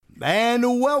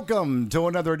And welcome to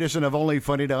another edition of Only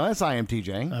Funny to Us. I am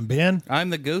TJ. I'm Ben. I'm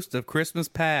the ghost of Christmas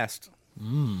past.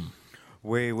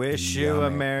 We wish you a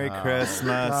Merry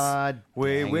Christmas. God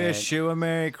we dang wish it. you a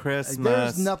Merry Christmas.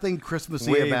 There's nothing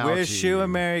Christmassy we about wish you a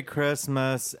Merry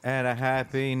Christmas and a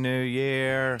Happy New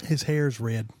Year. His hair's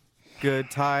red.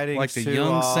 Good tidings Like the to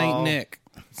young all. Saint Nick.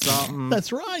 Something.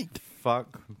 That's right.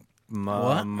 Fuck my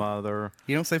What? mother.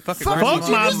 You don't say fuck it. Fuck Grandma.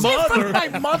 my mother.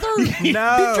 my mother?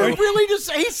 No. Did you really just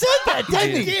say he said that,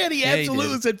 didn't he? Yeah, he Yeah, he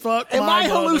absolutely did. said fuck Am my I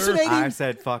mother. hallucinating? I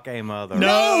said fuck a mother.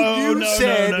 No, you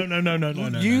said-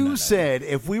 No. You said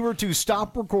if we were to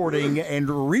stop recording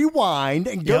and rewind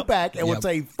and go Yep. back, it would Yep.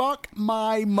 say "fuck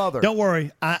my mother." Don't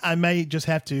worry. I may just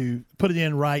have to put it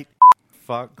in right.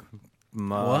 Fuck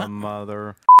my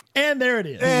mother. And there it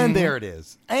is. And there it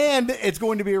is. And it's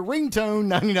going to be a ringtone,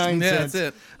 99 Yeah, cents,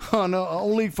 that's it. on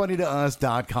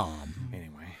onlyfunnytous.com.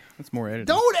 Anyway. That's more editing.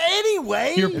 Don't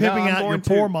anyway. You're pimping I'm out your going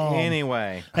poor to mom.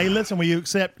 Anyway. Hey, listen, will you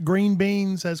accept green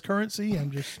beans as currency?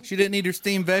 I'm just... She didn't eat her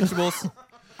steamed vegetables.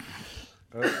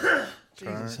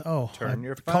 Jesus. Oh, Turn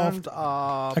your coughed. phones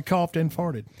off. I coughed and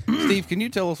farted. Steve, can you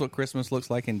tell us what Christmas looks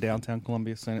like in downtown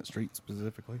Columbia, Senate Street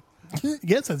specifically?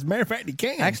 Yes, as a matter of fact, he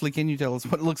can. Actually, can you tell us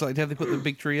what it looks like? Have they put the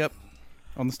big tree up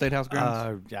on the State House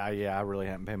grounds? Yeah, I really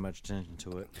haven't paid much attention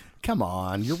to it. Come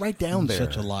on. You're right down there.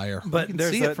 Such a liar. But can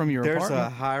there's see it from your there's apartment. a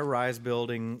high-rise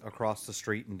building across the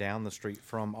street and down the street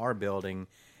from our building,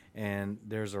 and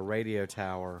there's a radio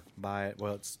tower by it.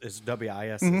 Well, it's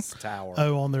WIS's tower,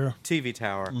 Oh, on there. TV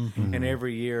tower, and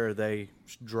every year they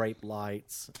drape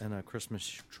lights in a Christmas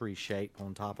tree shape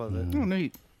on top of it. Oh,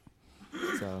 neat.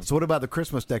 So what about the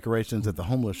Christmas decorations at the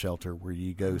homeless shelter where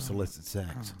you go solicit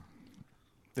sex?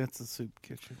 That's the soup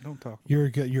kitchen. Don't talk. You're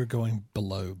going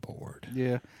below board.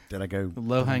 Yeah. Did I go? The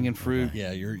low-hanging fruit.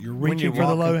 Yeah, you're When you reaching for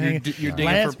the walk low in, hanging. you're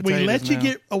digging for We let potatoes you now.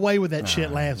 get away with that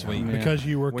shit last week Yeah. because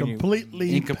you were When you-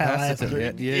 completely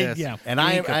Incapacitated, yes. Yeah. And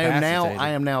I am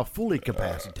Incapacitated. now fully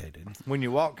capacitated. When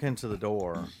you walk into the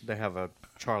door, they have a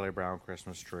Charlie Brown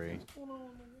Christmas tree.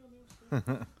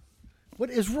 What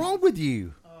is wrong with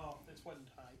you? Oh, this wasn't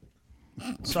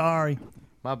tight. Sorry.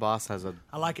 My boss has a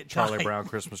I like it Charlie tight. Brown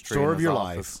Christmas tree. Story in of his your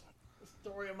office.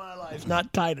 Story of my life.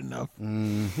 Not tight enough.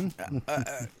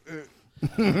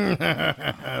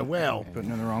 Well, Putting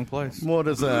it in the wrong place. what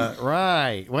is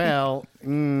right? Well,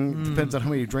 depends on how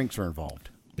many drinks are involved.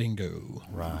 Bingo.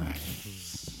 Right.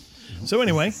 So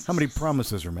anyway, How many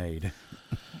promises are made?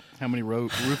 How many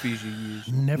roofies you use?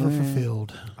 never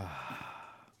fulfilled.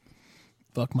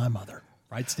 Fuck my mother.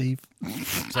 Right, Steve?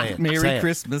 Say it. Merry Say it.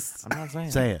 Christmas. I'm not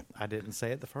saying Say it. it. I didn't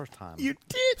say it the first time. You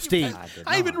did, Steve. I did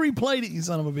I even not. replayed it, you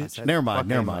son of a bitch. said Never mind. fuck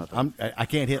Never a mind. mother. I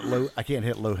can't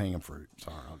hit low hanging fruit.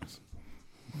 Sorry. I'll just...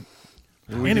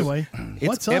 Anyway,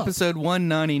 what's It's up? episode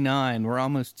 199. We're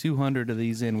almost 200 of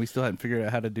these in. We still haven't figured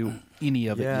out how to do any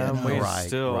of it Yeah, yet. we're Right,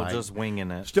 still right. just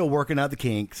winging it. Still working out the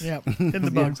kinks. Yeah, hit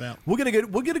the bugs out. We'll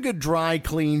get a good dry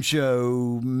clean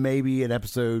show maybe at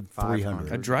episode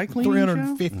 300. A dry cleaning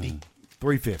 350.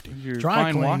 350. Your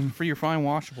Dry clean. for your fine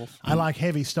washables. I like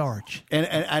heavy starch. And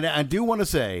I do want to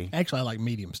say, Actually, I like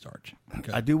medium starch.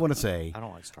 Okay. I do want to say, I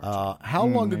don't like starch. how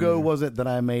long ago was it that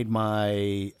I made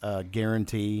my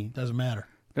guarantee? Doesn't matter.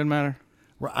 Doesn't matter.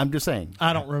 I'm just saying.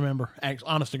 I don't remember.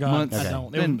 Honest to God, Months. I Okay.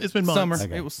 don't. It's been months. Summer.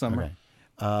 Okay. It was summer.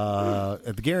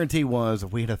 Okay. The guarantee was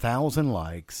if we had 1,000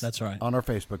 likes That's right. on our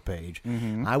Facebook page,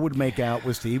 I would make out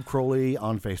with Steve Crowley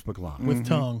on Facebook Live. With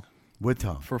tongue. With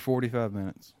tongue. For 45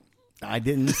 minutes. I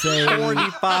didn't say.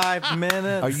 45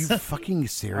 minutes. Are you fucking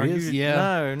serious? Yeah.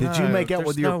 No, Did you make out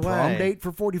with there's your no prom way. date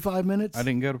for 45 minutes? I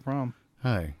didn't go to prom.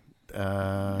 Hey.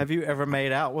 Have you ever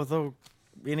made out with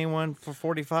anyone for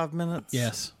 45 minutes?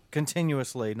 Yes.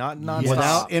 Continuously, not non Yes.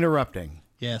 Without interrupting.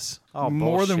 Yes. Oh,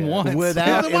 More than bullshit. once.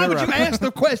 Without Then why would you interrupting. ask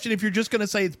the question if you're just going to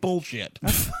say it's bullshit?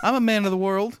 I'm a man of the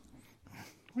world.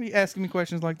 What are you asking me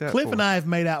questions like that Cliff for? and I have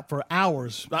made out for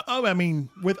hours. Oh, I mean,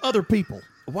 with other people.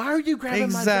 Why are you grabbing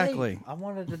Exactly. I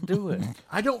wanted to do it.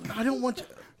 I don't want you.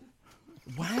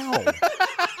 Wow.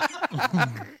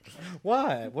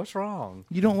 What? What's wrong?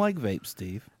 You don't like vapes,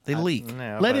 Steve. They leak.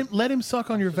 No, Let him suck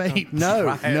on your vape. No,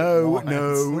 Try it no,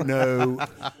 once. no.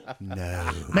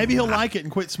 Maybe he'll like it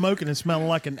and quit smoking and smelling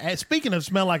like an ass. Speaking of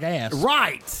smell like ass,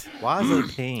 Right. Why is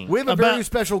it pink? We have a very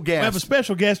special we have a guest.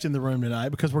 special guest in the room tonight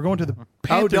because we're going to the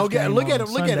Panthers don't get game look on at it.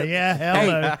 Look at Sunday. it. Yeah,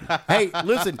 hell no. Hey,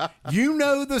 listen. You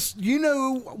know this. You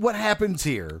know what happens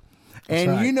here,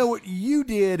 and right. you know what you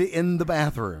did in the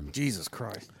bathroom. Jesus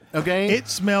Christ. Okay. It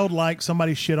smelled like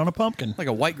somebody shit on a pumpkin. Like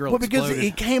a white girl well, because exploded.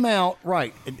 it came out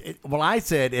right. Well, I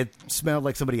said it smelled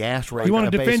like somebody ass raped. You want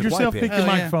a to defend basic yourself? white Pick pig. your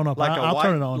Oh, yeah. microphone up. Like I'll white,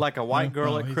 turn it on. Like a white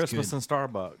girl Oh, at he's Christmas good. in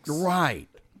Starbucks. Right.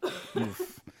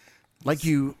 like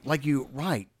you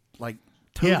right, like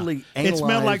totally. Yeah. It smelled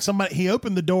like analyzed- somebody. He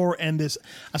opened the door, and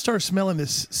I started smelling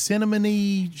this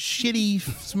cinnamony, shitty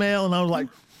smell, and I was like,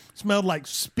 smelled like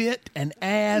spit and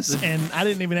ass, and I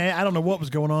don't know what was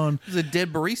going on. It was a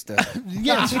dead barista.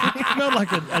 Yeah, it smelled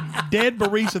like a dead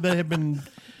barista that had been.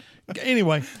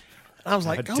 Anyway, I was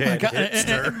like, oh my God.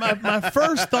 And my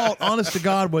first thought, honest to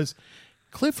God, was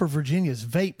Clifford, Virginia's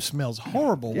vape smells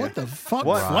horrible. What the fuck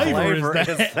flavor is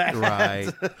that?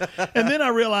 Right. And then I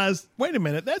realized, wait a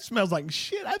minute, that smells like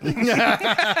shit. I think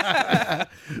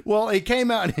Well, he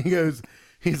came out and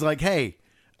he's like, hey,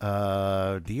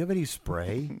 do you have any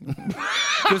spray?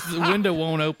 Because the window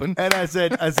won't open. And I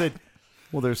said,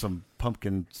 well, there's some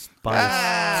pumpkin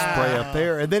spice spray up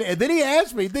there. And then he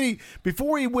asked me,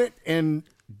 before he went and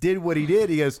did what he did,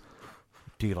 he goes,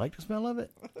 do you like the smell of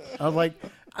it? I was like,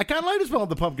 I kind of like the smell of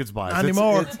the pumpkin spice. Not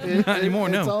anymore. Not anymore,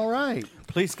 no. It's all right.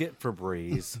 Please get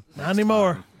Febreze. not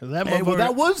anymore. That Hey, well,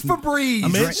 that was Febreze. I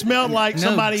mean, it smelled like No,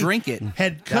 somebody drink it.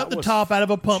 had cut the top out of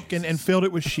a pumpkin and filled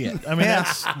it with shit. I mean,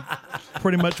 that's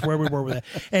pretty much where we were with that.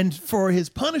 And for his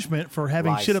punishment for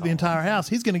having shit up the Lysol. entire house,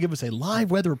 he's going to give us a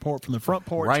live weather report from the front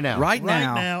porch. Right now. Right Right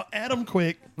now. now, Adam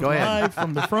Quick, Go ahead. live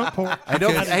from the front porch.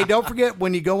 Hey, don't forget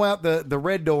when you go out the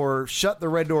red door, shut the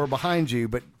red door behind you,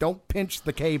 but don't pinch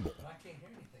the cable.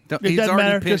 He's doesn't already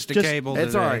matter. pinched Just- a cable.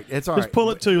 It's today. all right. It's all right. Just pull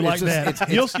it too It's like just-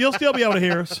 that. it's- You'll still be able to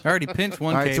hear us. I already pinched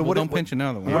one All right, so cable. what- Don't what- pinch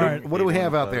another one. What, All do, right. what do we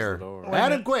have out Close there? the door.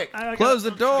 Adam, quick. Close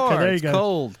the door. Okay, there you It's go.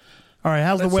 cold. All right,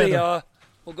 how's Let's the see. weather?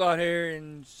 We'll go out here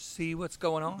and see what's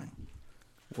going on.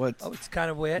 What's Oh, it's kind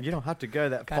of wet. You don't have to go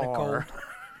that Kind of far. cold.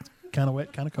 Kind of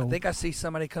wet, kind of I cold. think I see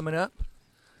somebody coming up.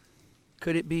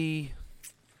 Could it be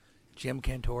Jim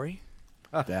Cantori?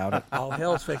 doubt it? All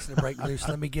hell's fixing to break loose.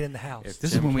 Let me get in the house. This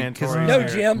is Jim when we Cantori. No, There.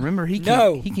 Jim. Remember, he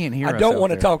no. can't. He can't hear I us don't out want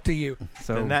to there. talk to you.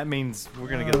 So And that means we're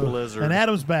going to get a blizzard. And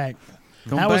Adam's back.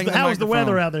 don't How was bang the, how was the microphone.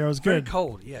 weather out there? It was Very good.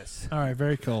 cold, yes. All right,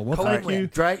 very cold. Well, Cold thank and you.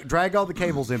 Drag all the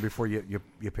cables in before you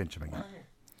pinch them again.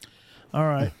 All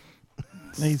right.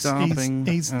 Stomping.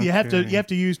 You have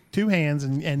to use two hands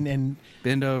and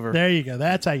Bend over. there you go.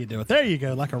 That's how you do it. There you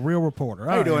go, like a real reporter.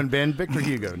 How you doing, Ben? Victor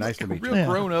Hugo. Nice to meet you. Yeah.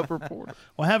 grown-up reporter.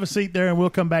 Well, have a seat there, and we'll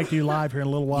come back to you live here in a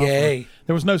little while. Yay.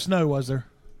 There was no snow, was there?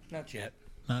 Not yet.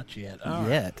 Not yet. All right.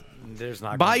 Yet. There's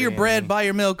not Buy gonna your be bread. any- Buy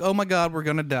your milk. Oh my God, we're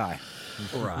gonna die.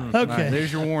 Right. All right, Okay.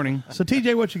 there's your warning. So,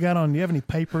 TJ, what you got on? Do you have any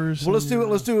papers? Well, let's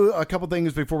do a couple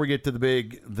things before we get to the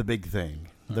big thing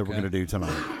that we're going to do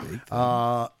tonight.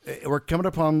 We're coming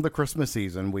up on the Christmas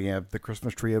season. We have the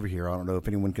Christmas tree over here. I don't know if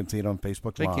anyone can see it on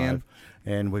Facebook They Live. can.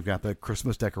 And we've got the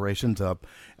Christmas decorations up.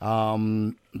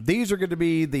 These are going to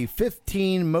be the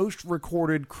 15 most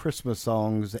recorded Christmas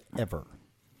songs ever.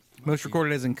 Most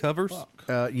recorded as in covers.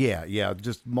 Yeah,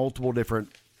 just multiple different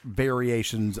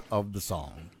variations of the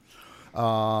song.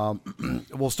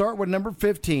 We'll start with number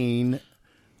 15,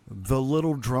 The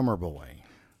Little Drummer Boy.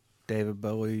 David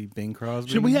Bowie, Bing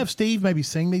Crosby. Should we have Steve maybe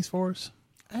sing these for us?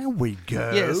 There we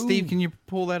go. Yeah, Steve, can you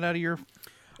pull that out of your?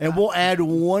 And we'll add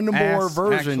one more Ass,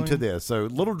 version actually. to this. So,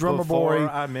 Little Drummer Before Boy.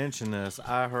 I mention this,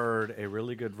 I heard a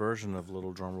really good version of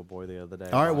Little Drummer Boy the other day.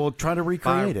 All right, we'll try to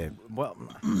recreate it. Well,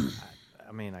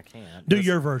 I mean, I can't. Do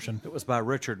your version. It was by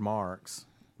Richard Marx.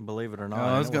 Believe it or not. Oh,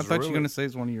 I And it was thought you were really- going to say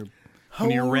it's one of your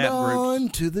Hold rap on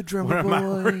groups. to the drummer One of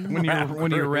my boy.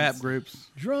 One of your rap groups.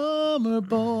 Drummer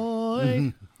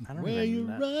boy, I don't where even you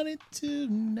know. running to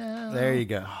now? There you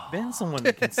go. Ben's someone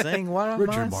that can sing. Why am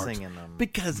Richard I Marx. singing them?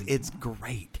 Because it's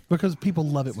great. Because people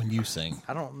love it when you sing.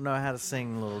 I don't know how to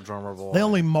sing Little Drummer Boy. They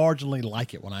only marginally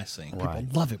like it when I sing. People Right.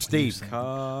 love it when you Steve. sing.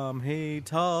 Come, he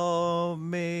told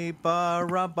me,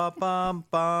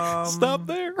 ba-rum-ba-bum-bum. Stop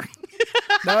there.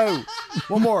 No.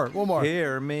 One more.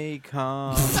 Hear me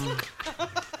come.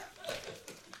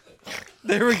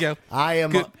 There we go. I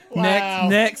am. Wow.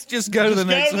 Next. Just go to the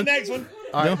next one. one.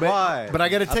 All right, Why? but I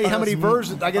got to tell you how many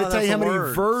versions. I got to tell you how many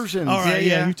versions. All right,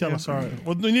 Yeah, yeah, yeah. you tell us. All right.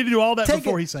 Well, we need to do all that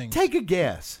before he sings. Take a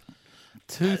guess.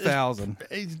 2,000.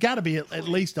 It's got to be at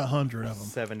least 100 of them.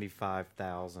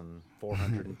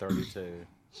 75,432.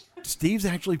 Steve's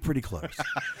actually pretty close.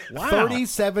 Wow.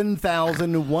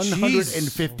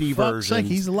 37,150 Fuck's versions. sake,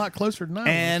 he's a lot closer than I was.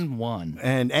 And one.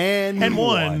 and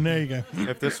one. There you go.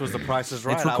 If this was The Price is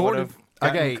Right, It's I would recorded. have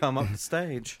gotten Okay. him come up the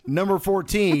stage. Number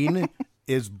 14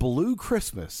 is Blue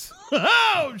Christmas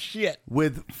Oh, shit.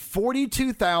 with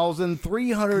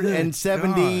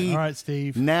 42,370. All right,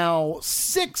 Steve. Now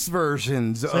 6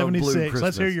 versions of Blue 76. Christmas.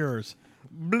 Let's hear yours.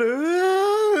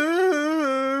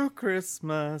 Blue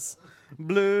Christmas,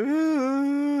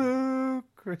 Blue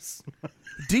Christmas.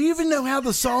 Do you even know how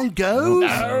the song goes?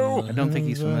 I don't think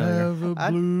he's familiar. Have a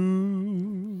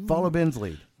blue Follow Ben's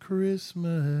lead.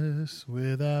 Christmas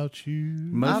without you.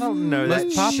 I don't know that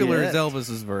Most popular shit. is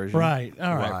Elvis's version. Right.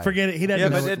 All right. Right. Forget it. He doesn't Yeah,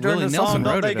 know but it. during Willie the Nelson song,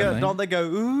 don't wrote they it, I go? think. Don't they go?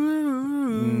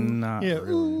 Ooh, Not Yeah.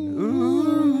 really.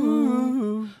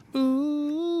 ooh.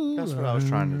 Ooh. That's what I was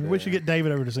trying to do. We should get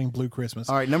David over to sing Blue Christmas.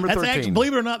 All right, number That's 13. Actually,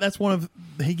 believe it or not, that's one of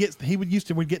would get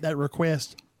that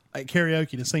request at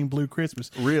karaoke to sing Blue Christmas.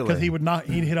 Really? Because he'd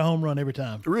hit a home run every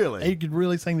time. Really? He could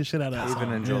really sing the shit out of that Even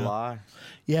song. in Yeah. July.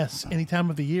 Yes, any time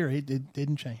of the year, it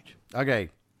didn't change. Okay,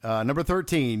 number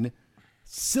 13,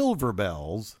 Silver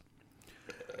Bells,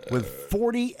 with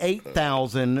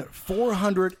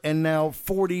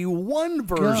 48,441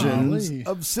 versions Golly.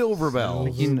 of Silver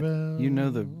Bells. You know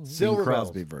the Silver Bing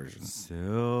Crosby version.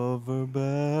 Silver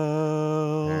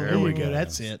bells. There we go.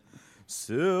 That's it.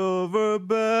 Silver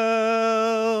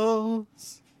bells.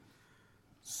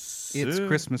 It's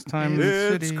Christmas time in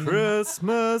the It's city.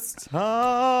 Christmas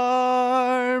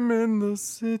time in the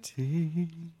city.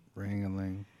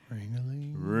 Ring-a-ling.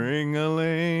 Ring-a-ling.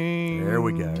 Ring-a-ling. There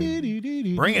we go.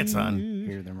 Bring it, son.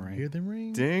 Hear them ring. Hear them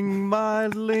ring. Ding my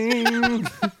ling.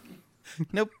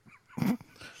 Nope.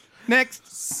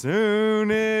 Next. Soon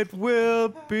it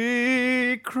will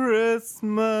be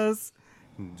Christmas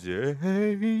Day.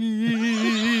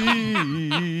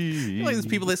 Like those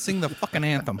people that sing the fucking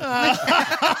anthem.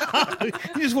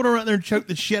 You just want to run out there and choke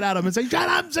the shit out of them and say, "Shut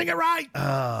up, sing it right."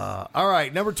 All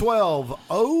right, number 12,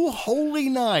 Oh Holy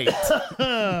Night.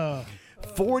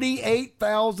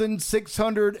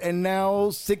 48,600 and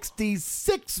now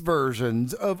 66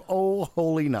 versions of Oh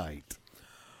Holy Night.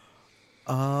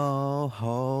 Oh,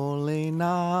 holy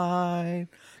night,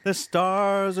 the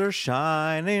stars are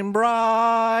shining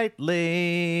brightly.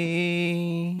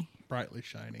 Brightly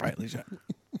shining. Brightly shine.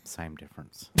 Same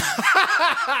difference.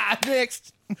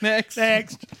 Next. Next.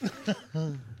 Next.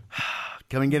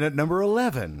 Coming in at number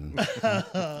 11,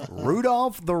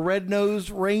 Rudolph the Red-Nosed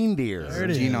Reindeer. There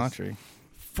it is. Gene Autry.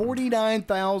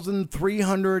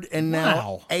 49,300 and now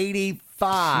Wow.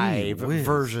 85 Gee whiz.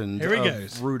 versions Here he of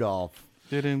goes. Rudolph.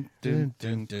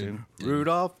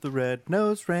 Rudolph the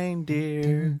red-nosed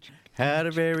reindeer had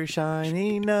a very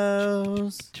shiny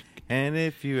nose, and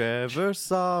if you ever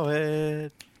saw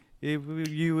it,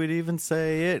 you would even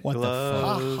say it What the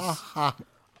glows.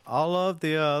 All of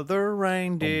the other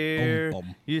reindeer Bum, bum,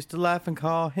 bum. used to laugh and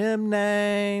call him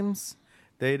names.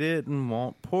 They didn't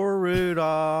want poor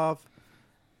Rudolph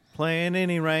playing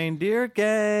any reindeer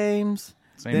games.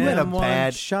 Same What a Then one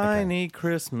bad- shiny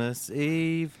Christmas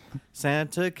Eve,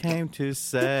 Santa came to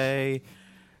say,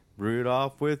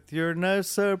 Rudolph, with your nose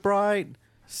so bright,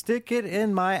 stick it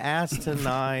in my ass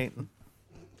tonight.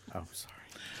 Oh, sorry.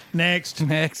 Next.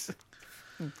 Next.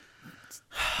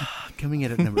 Coming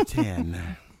in at number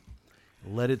 10,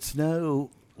 Let It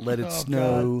Snow, Let It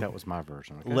Snow, That was my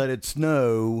version. Okay? Let It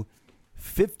Snow,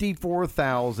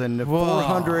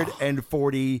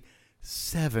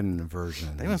 54,447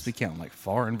 versions. They must be counting like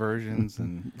foreign versions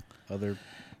and other.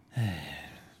 I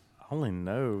only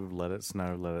know Let It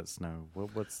Snow, Let It Snow.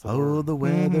 What's the Oh, word? the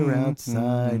weather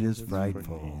outside is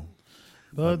frightful,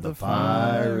 But the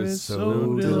fire is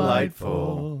so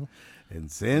delightful. And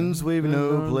since we've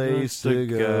no place to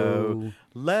go,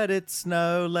 Let it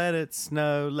snow, let it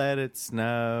snow, let it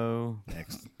snow.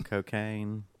 Next.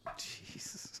 Cocaine.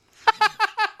 Jesus.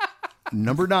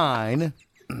 number 9,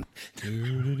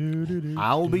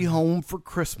 I'll Be Home for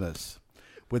Christmas,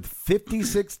 with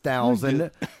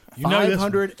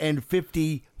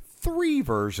 56,553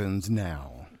 versions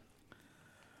now.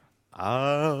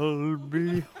 I'll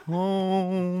be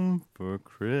home for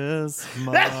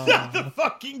Christmas. The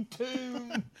fucking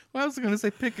tune. Well, I was going to say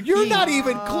pick a You're key. not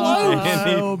even close.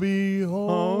 I'll be home.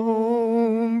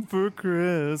 Home for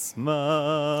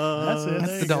Christmas. That's it. That's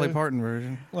There the you Dolly go. Parton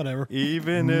version. Whatever.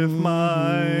 Even if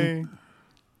my...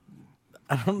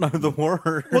 I don't know the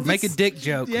word. Make a dick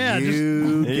joke. Yeah,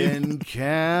 You can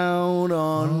count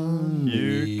on me.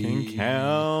 You can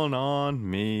count on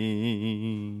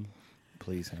me.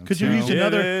 Please. Hans. Could you use Get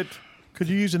another? it Could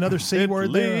you use another C at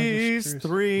word there? I'm just least curious.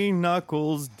 3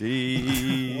 knuckles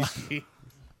deep.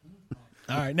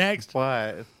 All right, next.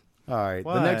 What? All right,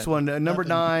 What? the next one, number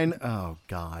 9. Oh,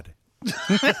 God.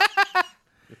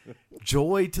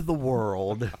 Joy to the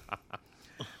World,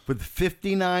 with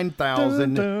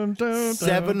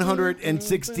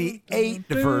 59,768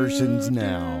 versions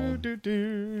now.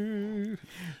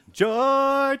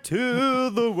 Joy to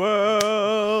the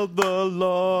world, the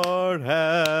Lord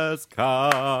has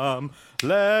come.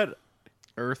 Let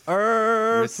Earth.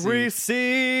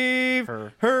 receive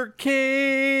her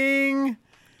King.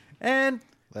 And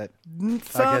Let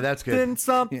something, that's good.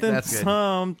 something, That's good.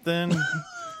 something.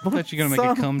 I thought you were gonna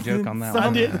make a cum joke on that one.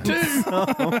 I did too.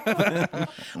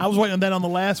 I was waiting on that on the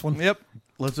last one. Yep.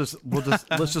 Let's just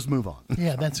move on.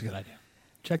 Yeah, that's a good idea.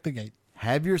 Check the gate.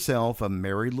 Have yourself a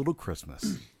merry little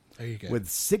Christmas There you go. with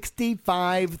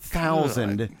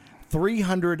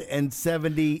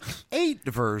 65,378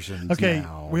 versions. Okay,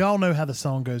 now. we all know how the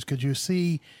song goes. Could you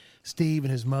see Steve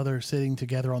and his mother sitting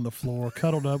together on the floor,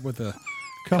 cuddled up with a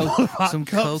couple of hot some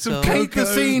cups of cocoa. Paint the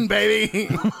cocoa? scene, baby.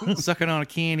 Sucking on a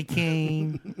candy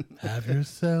cane. Have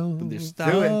yourself Just do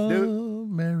a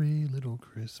merry little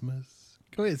Christmas.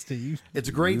 Go ahead, Steve. It's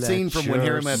a great scene from When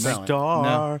Harry Met Sally.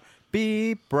 Star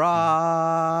be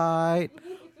bright.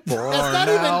 For not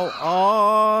even- now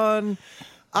on,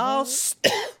 I'll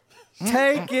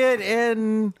take it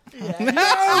in. Lick it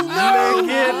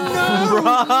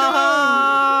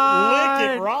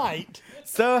right. right.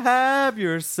 So have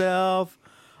yourself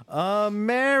a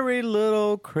merry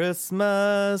little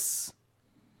Christmas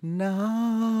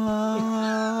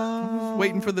night.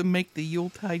 Waiting for the make the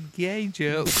Yuletide gay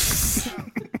joke.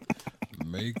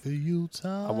 Make the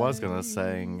Yuletide. I was gonna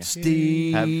sing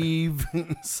Steve.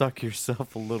 suck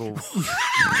yourself a little.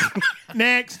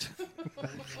 Next.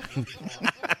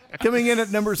 Coming in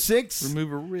at number 6,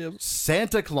 Remove a rib.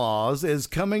 Santa Claus is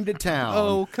coming to town.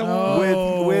 Oh, come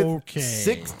on. with Okay.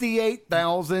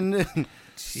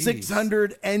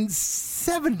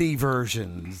 68,670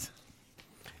 versions.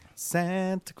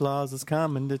 Santa Claus is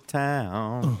coming to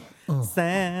town.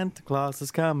 Santa Claus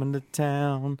is coming to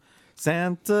town.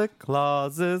 Santa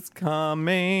Claus is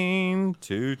coming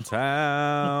to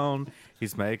town.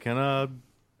 He's making a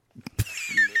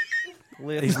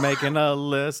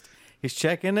list. He's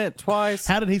checking it twice.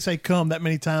 How did he say "come" that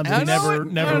many times? I And he know it.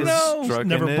 I know. Stroking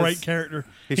never his- break character.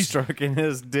 He's stroking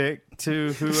his dick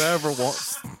to whoever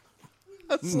wants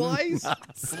A slice.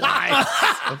 slice.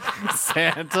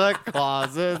 Santa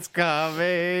Claus is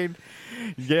coming.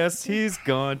 Yes, he's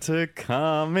going to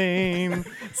coming.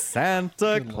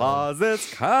 Santa Claus is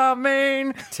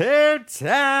coming to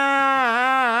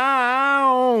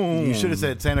town. You should have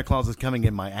said Santa Claus is coming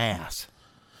in my ass.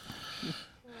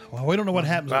 Well, we don't know what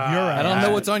happens with your I don't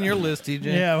know what's on your list, TJ.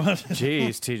 Yeah. well,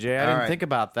 Jeez, TJ, I didn't right. think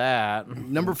about that.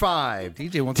 Number 5.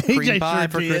 TJ wants a TJ cream pie sure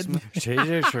for did. Christmas.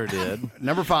 TJ sure did.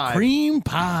 Number 5. Cream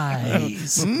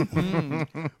pies.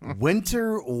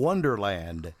 Winter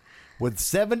Wonderland with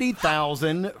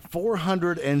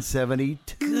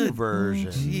 70,472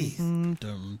 versions. Dum,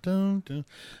 dum, dum.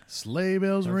 Sleigh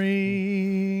bells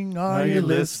ring. Are, Are you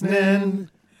listening?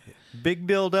 Big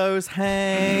dildos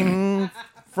hang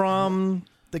from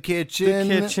The kitchen.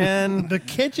 the kitchen. The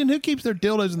kitchen? Who keeps their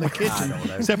dildos in the kitchen?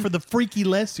 Except for the freaky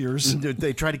Lessiers.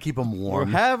 They try to keep them We're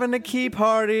warm. having a key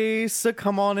party, so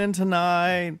come on in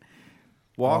tonight.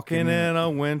 Walking in a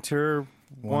winter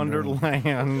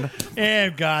wonderland. Oh,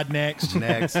 God, next.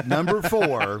 Next, number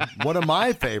 4, one of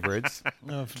my favorites,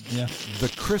 Oh, yeah.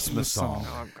 the Christmas song.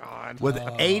 Oh, God. With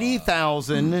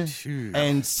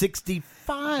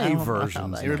 80,065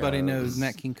 versions. Everybody knows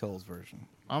Nat King Cole's version.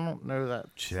 I don't know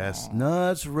that.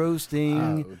 Chestnuts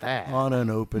roasting Oh, that. on an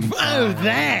open Oh, fire.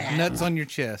 that. Nuts on your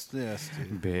chest. Yes,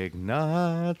 dude. Big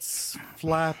nuts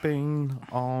flapping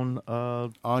on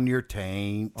On your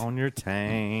taint. your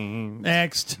taint.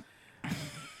 Next.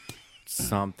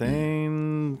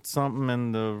 Something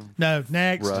in the No,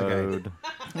 next. road.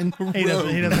 In the He doesn't.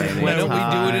 He doesn't. Why don't we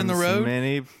do it in the Times, road?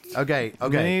 Many, Okay.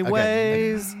 many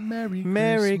ways. Merry,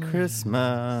 Merry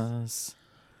Christmas.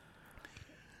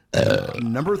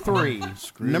 Number 3.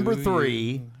 Number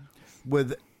 3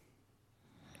 with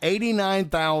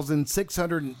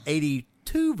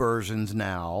 89,682 versions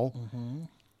now.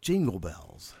 Jingle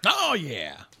Bells. Oh,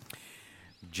 yeah.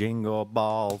 Jingle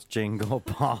balls, jingle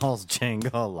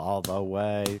all the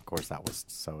way. Of course, that was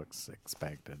so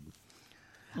expected.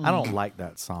 I don't like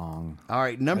that song. All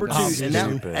right, number 2. That's And now,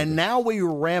 stupid. and now we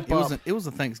ramp up. It was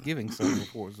a Thanksgiving song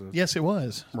before. It was a, Yes, it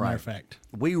was. Matter Right. of fact.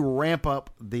 We ramp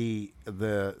up the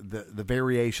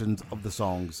variations of the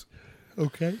songs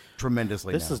Okay.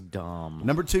 tremendously. This now. is dumb.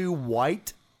 Number 2,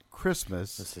 White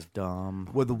Christmas. This is dumb.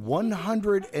 With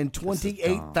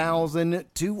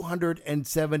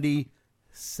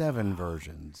 128,277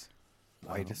 versions.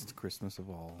 whitest Christmas of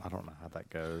all. I don't know how that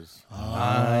goes.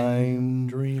 I'm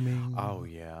Dreaming. Oh,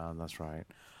 yeah, that's right.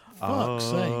 Fuck's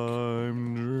sake.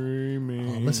 I'm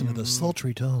dreaming Oh, listen to the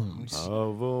sultry tones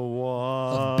of a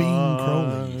of Bing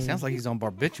Crowley. Sounds like he's on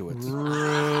barbiturates.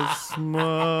 Christmas.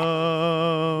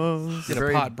 Did a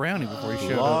Very- pot brownie before he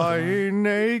showed up. Lying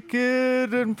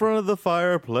naked in front of the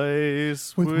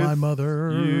fireplace With my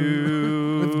mother.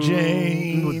 you. With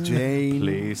Jane. with Jane.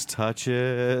 Please touch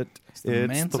it. the It's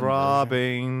Manson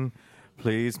throbbing.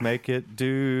 Please make it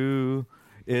do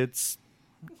its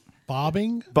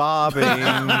Bobbing.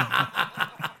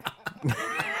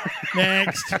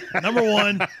 Next. Number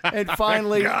one. And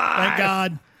finally, Thank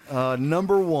God.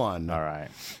 number one. All right.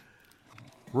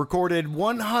 Recorded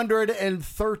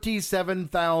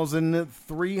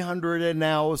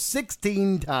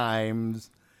 137,316 times.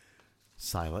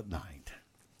 Silent Night.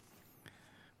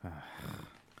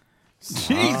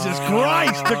 Jesus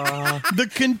Christ. The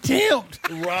contempt.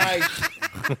 Right.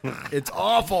 It's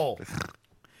awful.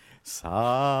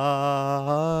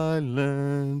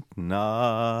 Silent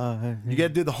night. You got to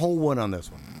do the whole one on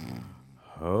this one.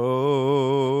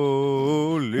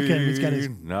 Holy Okay, he's got his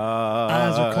night.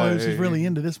 Eyes are closed. He's really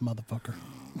into this motherfucker.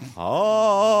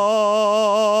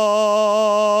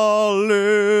 All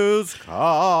is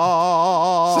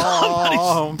calm. Somebody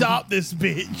stop this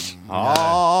bitch. All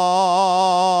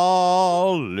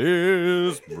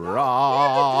is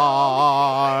bright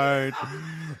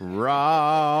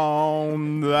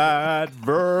round that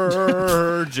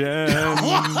virgin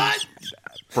What?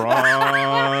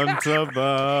 front of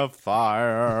the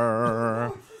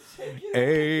fire.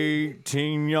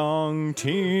 18 young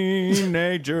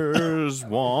teenagers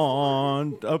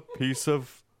want a piece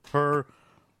of her.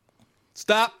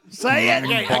 Stop. Say it.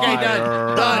 Okay,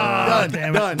 Fire. done.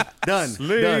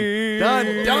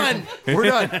 We're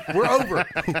done. We're over.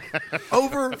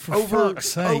 over. Fuck's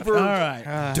sake. All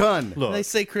right. Done. Look, They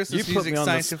say Christmas you put music me on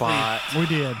the scientifically spot. We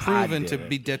did. proven I to did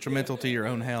be detrimental to your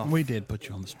own health. We did put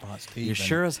you on the spot, Steve. You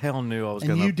sure as hell knew I was And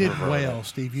going to. you did well,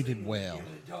 Steve. You did well.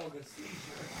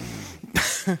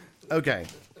 Okay.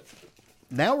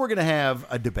 Now we're going to have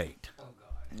a debate.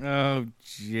 Oh,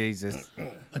 Jesus.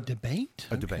 A debate?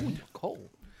 A debate. Cold.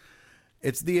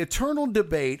 It's the eternal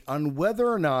debate on whether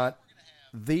or not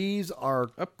these are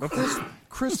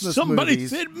Christmas Somebody movies.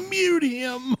 said mute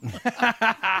him.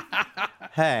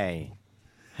 Hey.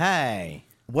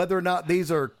 Whether or not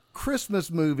these are Christmas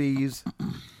movies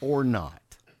or not.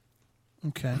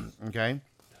 Okay. Okay.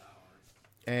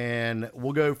 And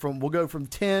we'll go from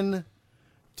 10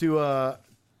 to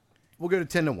we'll go to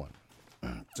 10 to 1.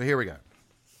 So here we go.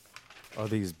 Are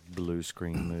these blue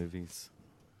screen movies?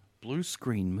 Blue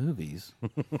screen movies?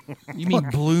 You mean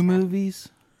blue movies?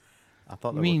 I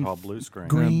thought they You mean were called blue screen.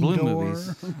 Green blue door.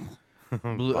 movies.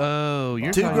 Blue, oh,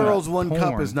 you're Two talking girls, about one cup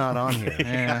porn. is not on here.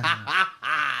 Yeah.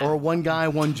 Or one guy,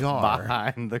 one jar.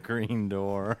 Behind the green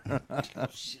door.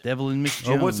 Devil and Miss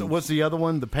Or Jones. what's the other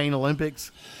one? The Pain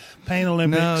Olympics. Pain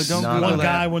Olympics. No, don't Google One that.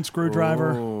 guy, one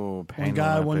screwdriver. Ooh, Pain One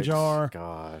guy, one Olympics. jar.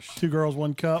 Gosh. Two girls,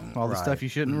 one cup. all the Right. stuff you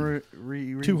shouldn't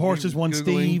read. Two horses, one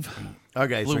Steve.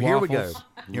 Okay, so Blue here we go. waffles.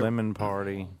 Lemon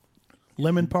party.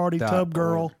 Lemon party, tub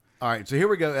girl. All right, so here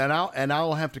we go, and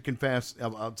I'll have to confess,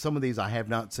 some of these I have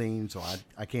not seen, so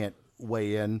I can't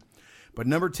weigh in. But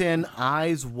number 10,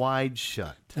 Eyes Wide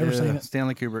Shut. Ever seen it?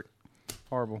 Stanley Kubrick.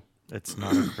 Horrible. It's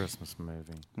not a Christmas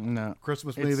movie. No.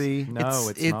 Christmas It's- movie. No,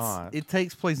 it's not. It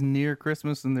takes place near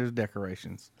Christmas and there's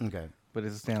decorations. Okay, But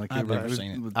it's a Stanley Kubrick. I've never with-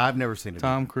 seen it. with I've never seen it.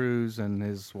 Tom Cruise and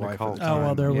his wife. Nicole at the Oh,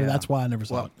 well, time. Yeah. that's why I never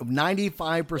saw Well,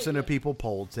 95% of people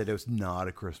polled said it was not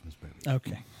a Christmas movie. it.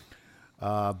 Okay.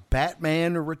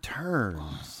 Batman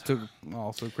Returns. Took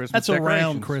also Christmas That's decorations.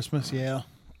 around Christmas, yeah.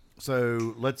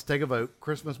 So let's take a vote.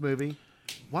 Christmas movie.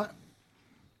 What?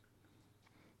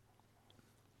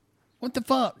 What the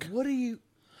fuck? What are you?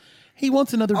 He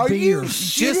wants another Are beer. you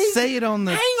Just shitting? say it on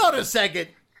the. Hang on a second.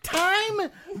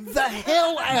 Time the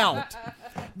hell out.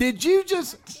 Did you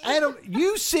just, Adam,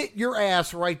 you sit your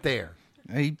ass right there.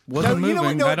 He wasn't No, you know what?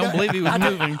 moving. No, I don't no, believe he was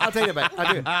moving. I'll take it back.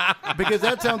 I'll do it. Because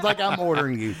that sounds like I'm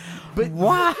ordering you. But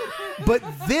why? But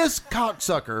this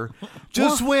cocksucker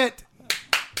just went,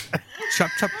 Chop,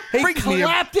 chop. he Bring me a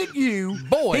clapped at you.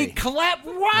 boy. He clapped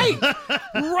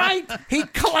right. He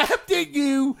clapped at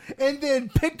you and then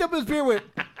picked up his beer with,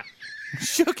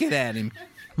 shook it at him.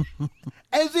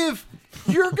 as if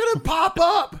you're going to pop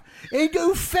up and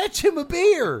go fetch him a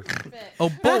beer. Oh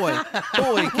boy,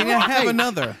 can I have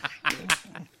another?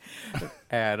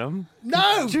 Adam,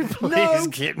 No, please no.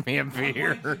 get me a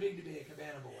beer.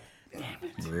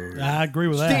 I agree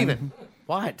with that. Steven,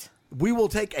 What? we will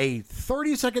take a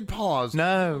 30-second pause.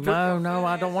 No,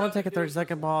 I don't want to take a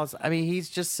 30-second pause. I mean, he's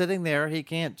just sitting there. He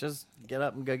can't just get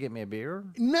up and go get me a beer.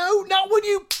 No, not when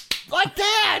you like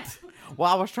that. Well,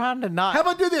 I was trying to not. How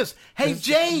about do this? Hey,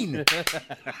 Jane, give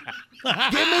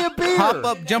me a beer. Hop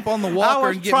up, jump on the I walker,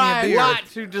 was and give me a trying beer. not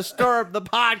to disturb the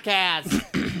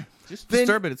podcast. Just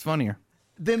disturb it. It's funnier.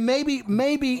 Then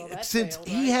maybe since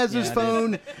he has his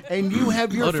phone and you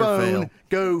have your Utter phone, fail.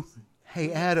 go,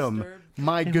 hey, Adam,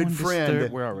 my Anyone good disturb-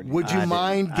 friend, we're already- would you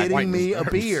mind getting me a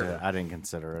beer? I didn't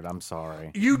consider it. I'm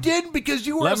sorry. You did because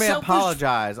you were Let a me selfish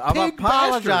apologize. I'm pig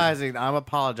apologizing. I'm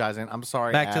apologizing. I'm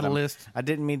sorry. Back to the Adam. list. I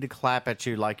didn't mean to clap at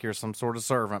you like you're some sort of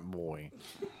servant boy.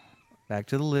 Back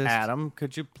to the list. Adam,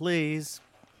 could you please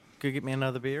go get me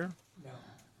another beer?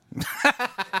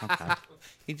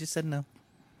 He just said no.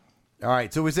 All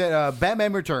right, so we said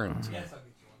Batman Returns.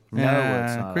 No,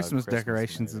 it's not a Christmas Christmas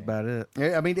decorations is movie. about it.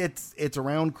 Yeah, I mean, it's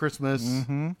around Christmas.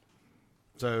 Mm-hmm.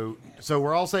 So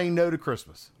we're all saying no to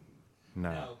Christmas.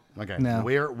 No. Okay. No.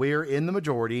 We're in the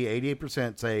majority.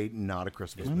 88% say not a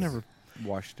Christmas I movie. never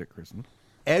watched it Christmas.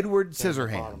 Edward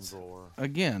Scissorhands.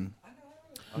 Again,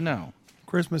 no.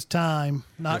 Christmas time,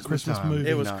 not Christmas Christmas time. movie.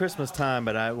 It was No. Christmas time,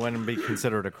 but I wouldn't be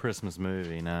considered a Christmas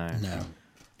movie. No.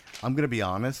 I'm going to be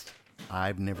honest.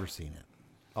 I've never seen it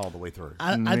all the way through.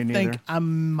 I Me think neither. I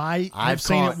might have I've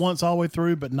seen caught- it once all the way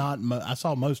through, but not. I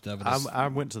saw most of it. I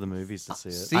went to the movies to see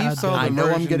it. Steve saw I the know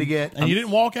I'm version- going to get. and you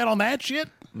didn't walk out on that shit.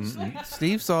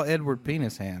 Steve saw Edward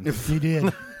Penis Hands, You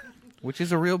did. which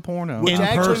is a real porno. In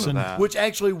person. Which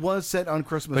actually was set on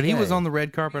Christmas But he Day. was on the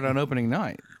red carpet on opening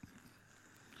night.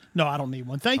 No, I don't need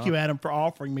one. Thank Oh. you, Adam, for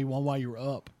offering me one while you were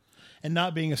up, and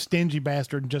not being a stingy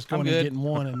bastard and just going and good. getting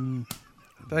one and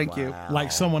Thank you.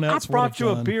 like someone else. brought you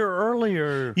would a have done. beer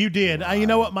earlier. You did. You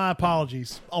know what? My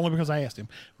apologies. Only because I asked him,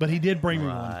 but he did bring me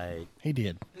one. Right. He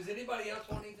did. Does anybody else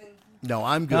want anything? No,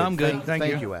 I'm good. I'm good. Thank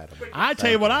you. you, Adam. I tell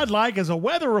you what, I'd like is a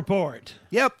weather report.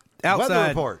 Yep. Outside. Weather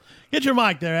report. Get your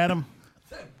mic there, Adam.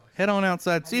 Head on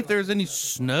outside. See if there's any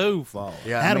snowfall.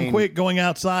 Yeah, I Adam, mean, quick, going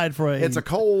outside for It's a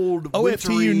cold, OFTU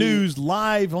wintry- News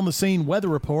live on the scene weather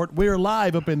report. We're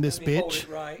live up in this Hold bitch. it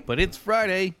right. But it's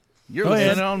Friday. You're Go ahead.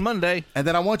 listening on Monday. And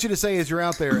then I want you to say, as you're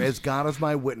out there, as God is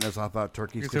my witness, I thought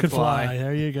turkeys could Could fly. fly.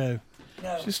 There you go.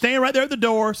 No. Just stand right there at the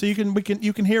door so you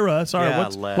can hear us. All right,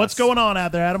 Yeah, what's going on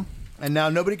out there, Adam? And now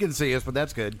nobody can see us, but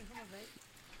that's good.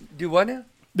 Do what now?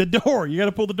 The door. You got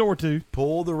to pull the door to.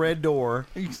 Pull the red door.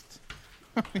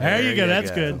 There you go. That's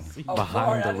good. Oh, Behind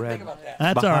sorry, the I didn't red- think about that.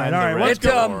 That's all right. Behind All the right. red What's It's,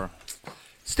 going? door.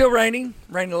 Still raining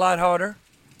a lot harder.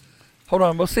 Hold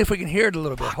on, we'll see if we can hear it a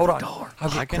little bit. Hold on.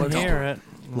 I can hear it.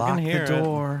 Lock the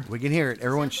door. We can hear it.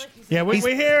 Everyone, Yeah, we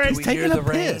hear it. He's we taking hear a the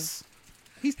rain? piss.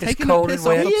 He's It's taking cold a and piss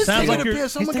off wet. the He is Sounds taking like a you're-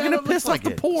 piss. Oh He's my taking God, a it looks piss off like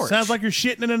the it. porch. Sounds like you're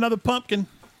shitting in another pumpkin.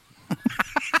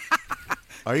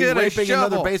 Are you Get a raping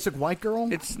another shovel. basic white girl?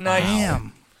 It's nice.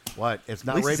 Damn. What? It's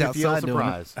not At least raping he's if you yell outside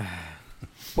doing surprise.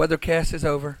 Weathercast is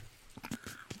over.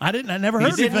 I never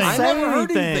heard didn't anything. I say never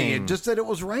heard anything. anything. It just said it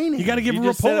was raining. You got to give You a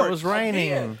just said report. it was raining.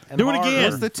 did. and Do it harder. again.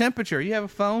 What's the temperature? You have a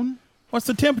phone? What's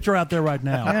the temperature out there right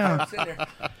now? Yeah. It's in there.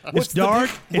 It's dark.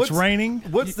 It's what's- raining.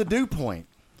 What's the dew point?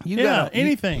 You Yeah, got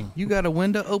anything. You got a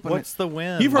window open. What's the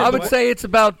wind? You've heard I would say it's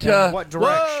about. what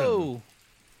direction? Whoa!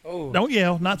 Oh, Don't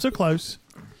yell. Not so close.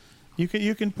 You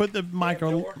can put the mic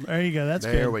on. door. There you go. That's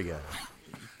There good. we go.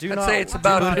 Do I'd not say it's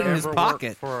about Put it in his ever work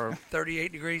pocket. For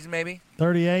 38 degrees maybe.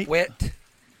 38. Wet,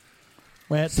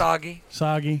 Wet. soggy.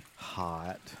 Soggy.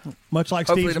 hot, Much like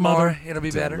Hopefully Steve's tomorrow mother. it'll be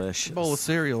better. delicious. Bowl of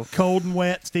cereal. Cold and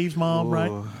wet. Steve's mom,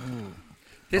 right?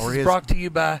 This Or is his- brought to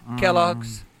you by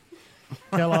Kellogg's,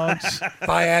 Kellogg's,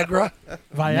 Viagra,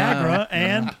 Viagra,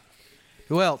 and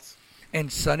Who else?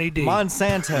 and Sunny D.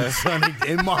 Monsanto.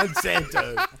 In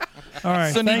Monsanto. all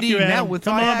right. Sunny Thank D you, now Adam. with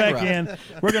Come on back Viagra. in.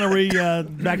 We're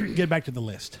gonna get back to the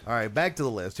list. All right, back to the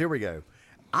list. Here we go.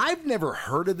 I've never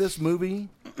heard of this movie,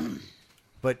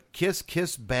 but Kiss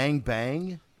Kiss Bang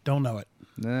Bang. Don't know it.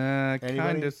 I Anybody?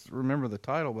 kind of remember the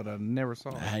title, but I never saw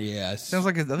it. Yes. Sounds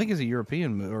like I think it's a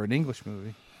European movie or an English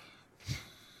movie.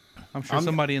 I'm sure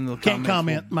somebody in the Can't comments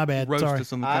comment. will My bad. roast Sorry.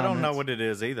 us in the I comments. don't know what it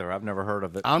is either. I've never heard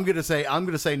of it. I'm gonna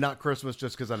say not Christmas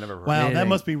just because I never heard. Wow, of it. that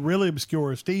must be really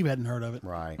obscure. Steve hadn't heard of it.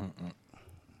 Right.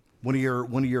 One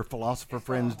of your philosopher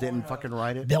friends didn't fucking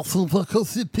write it. Do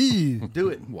Do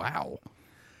it. Wow.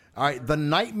 All right, The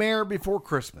Nightmare Before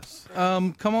Christmas.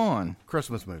 Come on.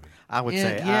 Christmas movie. I would Yeah,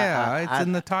 say, it's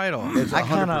in the title. I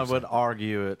kind of would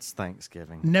argue it's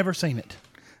Thanksgiving. Never seen it.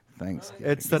 Thanks.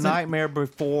 It's the nightmare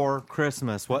before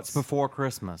Christmas. What's before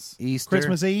Christmas? Easter.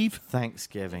 Christmas Eve.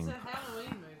 Thanksgiving.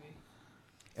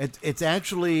 It's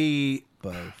actually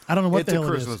I don't know what it's the a hell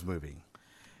Christmas it movie.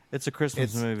 It's a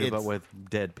Christmas It's- movie, but it's- with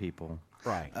dead people.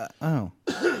 Right. Oh.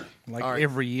 Like All right.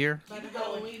 every year?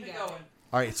 All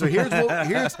right. So here's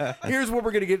where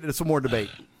we're gonna get into some more debate.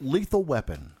 Lethal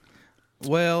Weapon.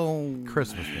 Well,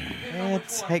 Christmas movie. It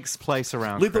takes place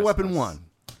around Lethal Christmas. Weapon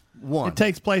 1. is. It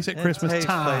takes place at It Christmas takes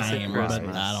place time, at but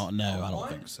Christmas. I don't know. I don't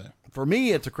think so. For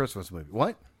me, it's a Christmas movie.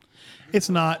 What? It's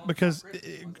not because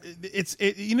it's you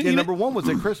know, Yeah, you know number one was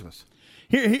at Christmas.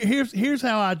 here's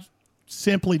how I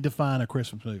simply define a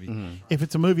Christmas movie. If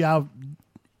it's a movie I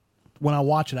when I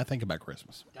watch it, I think about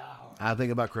Christmas. I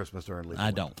think about Christmas during Leap.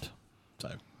 I don't.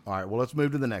 So All right, well, let's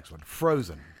move to the next one.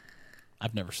 Frozen.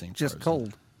 I've never seen Just Frozen.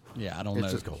 cold. Yeah, I don't know.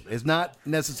 It's just cold. It's not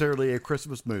necessarily a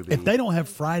Christmas movie. If they don't have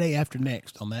Friday After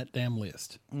Next on that damn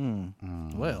list,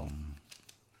 Well,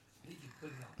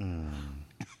 they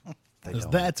because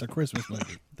don't. that's a Christmas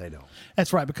movie. They don't.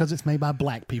 That's right, because it's made by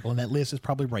black people, and that list is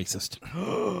probably racist.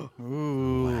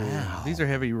 these are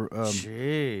heavy.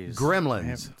 Jeez.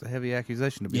 Gremlins. It's a heavy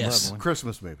accusation to be Yes. leveling.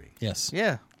 Christmas movie. Yes.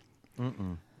 Yeah.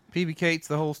 PB Cates,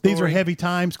 the whole story. These are heavy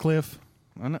times, Cliff.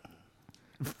 I know.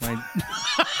 Like,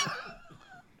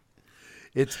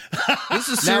 It's this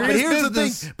is now, but serious here's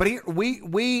business. the thing. But here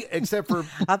we except for,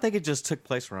 I think it just took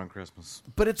place around Christmas.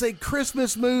 but it's a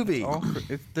Christmas movie.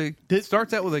 It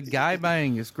starts out with a guy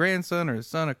buying his grandson or his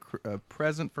son a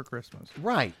present for Christmas.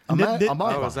 Right. Did-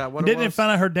 Oh, is that what Didn't it it was?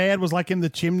 find out her dad was like in the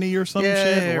chimney or some Yeah,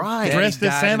 shit? right. Dressed Daddy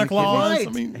as died Santa in the Claus. Right.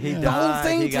 I mean, He yeah. The whole died,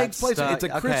 thing he got takes place- it's a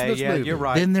stuck. Christmas yeah, movie. You're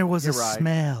right. Then there was You're a right.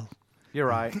 smell. You're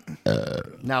right.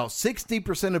 Now,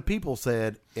 60% of people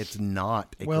said it's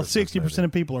not a Well, Christmas 60% movie.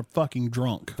 of people are fucking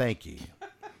drunk. Thank you.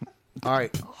 All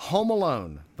right, Home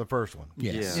Alone, the first one.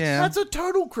 Yes. Yeah. Yeah. That's a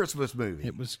total Christmas movie.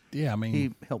 It was, yeah, I mean,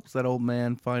 He helps that old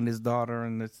man find his daughter,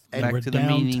 and it's and back we're to the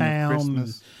meaning of downtown, and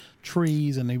Christmas.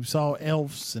 trees, and he saw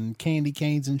elves and candy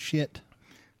canes and shit.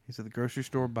 He's at the grocery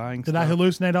store buying Did stuff. I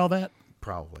hallucinate all that?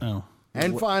 Probably. Oh.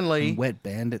 And finally, And wet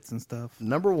bandits and stuff.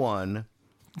 number one,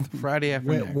 Friday after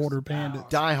Wet next. water bandit.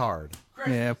 Die Hard.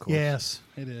 Yeah, of course. Yes,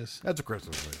 it is. That's a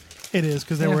Christmas movie. It is,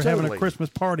 because they Yeah, were having a totally. Christmas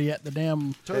party at the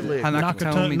damn Totally.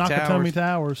 Nakatomi Nakatomi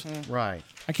Towers. Right.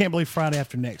 I can't believe Friday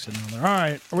After Next is on there. All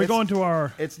right, are we going to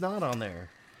our It's not on there.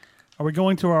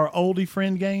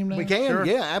 Oldyfriend game now? We can.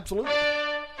 Yeah, absolutely.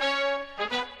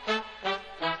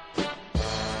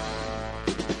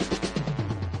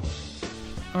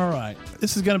 All right,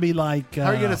 this is going to be like. How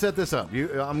are you going to set this up?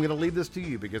 I'm going to leave this to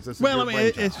you because this is Well, your I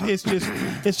mean, brainchild.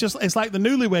 it's like the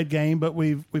Newlywed Game, but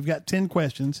we've got 10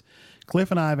 questions. Cliff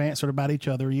and I have answered about each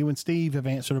other. You and Steve have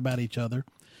answered about each other.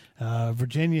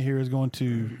 Virginia here is going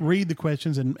to read the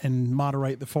questions and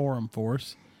moderate the forum for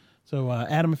us. So,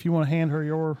 Adam, if you want to hand her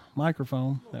your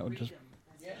microphone, that would just.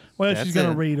 Well, she's That's going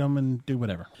to it. read them and do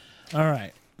whatever. All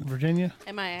right, Virginia.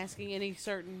 Am I asking any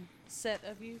certain set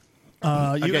of you? You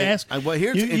Okay, ask. well,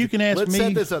 here's, you can ask let's me.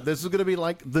 set this up. This is going to be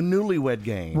like the Newlywed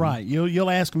Game. Right. You'll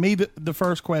ask me the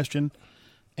first question,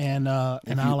 and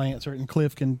I'll answer it, and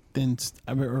Cliff can then.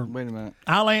 Or Wait a minute.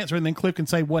 I'll answer, and then Cliff can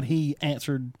say what he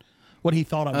answered, what he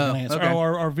thought I was going to answer, okay.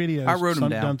 or our videos. I wrote 'em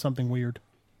down. Done something weird.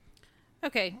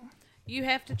 Okay, you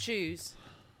have to choose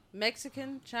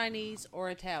Mexican, Chinese,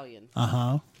 or Italian.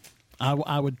 I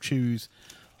would choose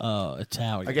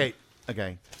Italian.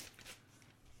 Okay.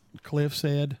 Cliff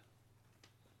said.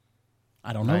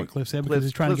 I don't know Right. what Cliff said because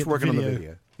he's trying Cliff's to get working the on video. the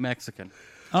video. Mexican.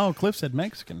 Oh, Cliff said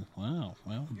Mexican. Wow.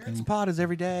 Well, then- Pot is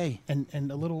every day. and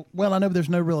a little. Well, I know there's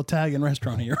no real Italian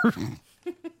restaurant here.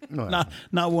 No.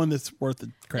 not one that's worth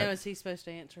the crap. Now, is he supposed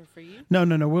to answer for you? No.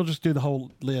 We'll just do the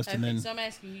whole list Okay, and then. so I'm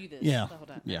asking you this Yeah, the whole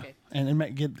time. yeah, Okay.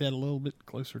 and get that a little bit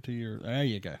closer to your. There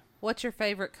you go. What's your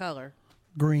favorite color?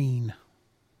 Green.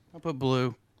 I'll put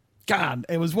blue. God,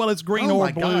 it's green Oh or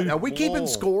my blue. God. Are we keeping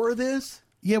score of this?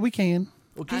 Yeah, we can.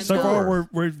 We'll keep So score. far,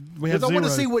 we have Because I zero. want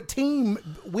to see what team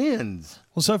wins.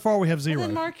 Well, so far we have zero. Well,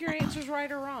 then mark your answers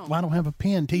right or wrong. Well, I don't have a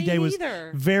pen. TJ was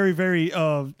neither. very, very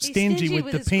He's stingy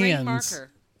with the his green pens.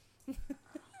 marker.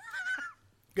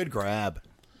 Good grab.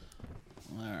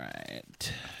 All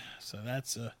right. So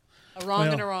that's A wrong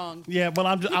and a well, wrong. yeah. Well,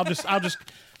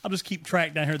 I'll just keep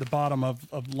track down here at the bottom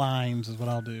of lines is what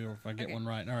I'll do if I get Okay. one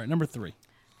right. All right, number 3.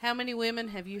 How many women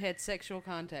have you had sexual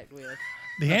contact with?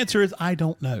 The answer is I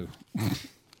don't know.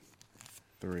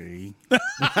 3.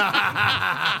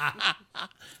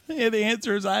 Yeah, the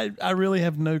answer is I really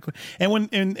have no clue.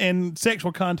 And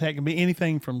sexual contact can be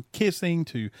anything from kissing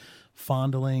to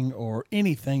fondling or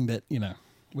anything that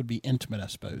would be intimate, I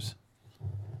suppose.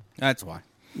 That's why.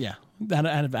 Yeah,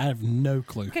 I have no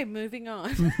clue. Okay, moving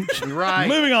on. Right.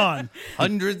 Moving on.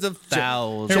 Hundreds of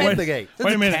thousands. Here, Check the gate.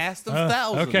 Wait a minute. Cast of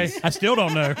thousands. Okay, I still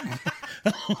don't know.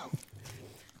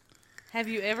 Have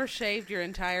you ever shaved your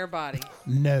entire body?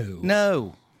 No.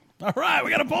 No. All right, we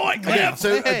got a point, Cliff. Okay,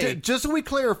 so Hey. just so we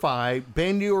clarify,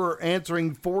 Ben, you are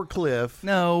answering for Cliff.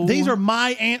 No. These are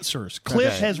my answers.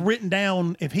 Cliff Okay. has written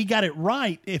down if he got it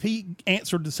right, if he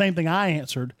answered the same thing I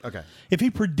answered. Okay. If he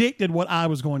predicted what I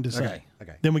was going to say,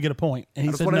 okay. then we get a point. And I he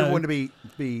just said want no. everyone to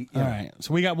be All right,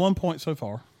 so we got 1 point so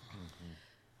far.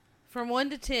 From 1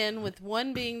 to 10, with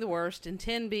 1 being the worst and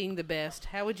 10 being the best,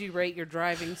 how would you rate your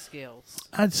driving skills?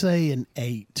 I'd say an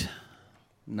 8.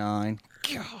 9.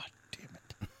 God damn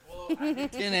it.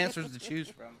 10 answers to choose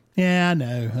from. Yeah, I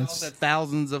know. All That's, the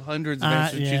thousands of hundreds of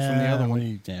answers to choose from the other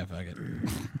one. Yeah, fuck it.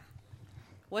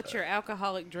 What's your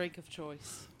alcoholic drink of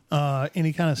choice?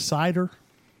 Any kind of cider.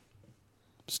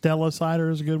 Stella cider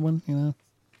is a good one, you know.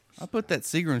 I put that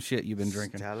Seagram shit you've been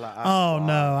drinking. Oh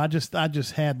no, I just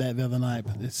had that the other night,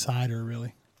 but it's cider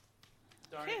really.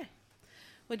 Okay.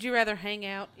 Would you rather hang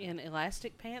out in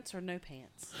elastic pants or no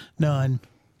pants? None.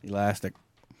 Elastic.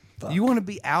 You want to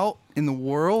be out in the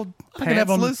world, I could have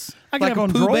on- pantsless, I could like have a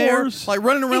on Pooh Bear, drawers. like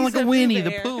running around He's like a a Pooh Winnie the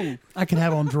Bear. Pooh, I could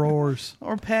have on drawers.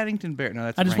 or Paddington Bear. No,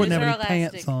 that's I just rain. wouldn't have Those any are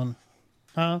pants elastic. on.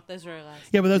 Huh? Those are elastic.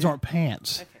 Yeah, but those aren't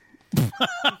pants. Okay.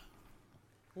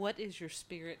 What is your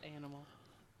spirit animal?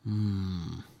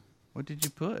 What did you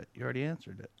put? You already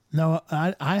answered it. No,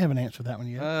 I haven't answered that one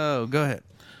yet. Oh, go ahead.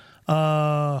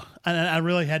 I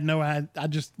really had no. I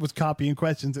just was copying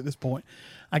questions at this point.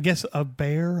 I guess a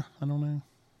bear. I don't know.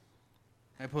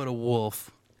 I put a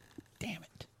wolf. Damn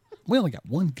it. We only got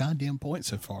one goddamn point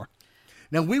so far.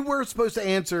 Now we were supposed to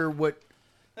answer what.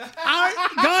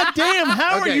 Goddamn!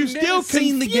 How are Okay. you still Never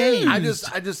seen the confused? game.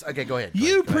 I just. Okay, go ahead. Go You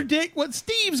ahead, go ahead. predict what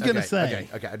Steve's gonna Okay, say.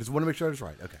 Okay. I just want to make sure I was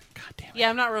right. Okay. God damn it! Yeah,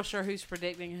 I'm not real sure who's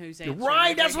predicting and who's answering.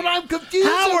 Right. That's what I'm confused.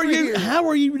 How are over you? here. How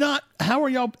are you not? How are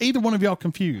y'all? Either one of y'all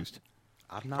confused?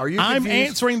 Are you? I'm confused?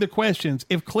 answering the questions.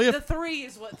 If Cliff, The 3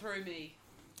 is what threw me.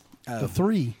 the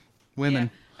 3. Women.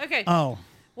 Yeah. Okay. Oh,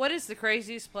 What is the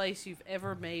craziest place you've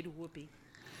ever made whoopee?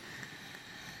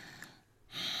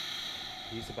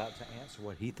 He's about to answer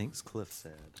what he thinks Cliff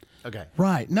said. Okay.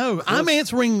 right. No, I'm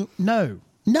answering no.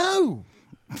 No.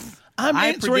 I'm I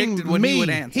answering predicted what me. he would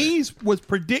answer. He was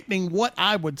predicting what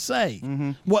I would say.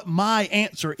 What my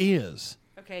answer is.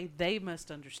 Okay, they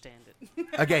must understand it.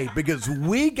 Okay. Because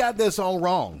we got this all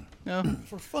wrong. No.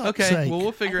 For fuck's Okay. sake. Well,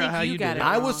 we'll figure I out think how you you got did it. it.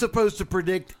 I was wrong. supposed to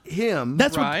predict him.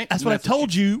 That's what. Right. That's what I That's what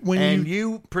told you when and you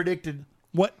you predicted.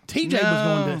 what TJ was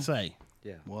No. going to say.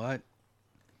 Yeah. What?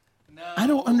 I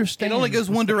don't understand. It only goes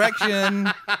one direction.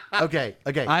 Okay.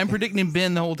 Okay. I'm predicting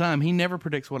Ben the whole time. He never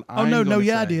predicts what Oh I'm no, going no, to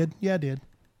yeah, I say. did. Yeah, I did.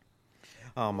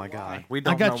 Oh my God. We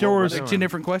don't got know what yours. we're Like 10 doing.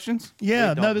 different questions?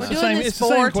 Yeah, We no, don't it's We're the doing same. this It's the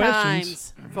 4 same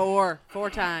questions. times. Four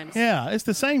times. Yeah, it's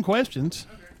the same questions.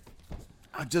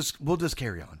 We'll just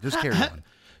carry on. Just carry on.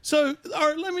 So,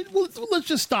 all right, let's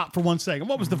just stop for 1 second.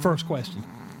 What was the first question?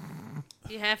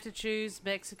 You have to choose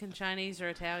Mexican, Chinese, or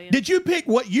Italian. Did you pick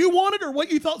what you wanted or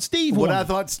what you thought Steve What wanted? I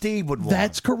thought Steve would want.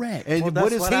 That's correct. And Well, what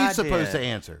that's is what he I supposed did. to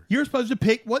answer? You're supposed to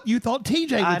pick what you thought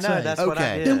TJ would I know. say. That's what I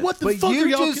Okay. did. Then what the But fuck are you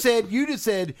y'all? just said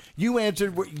you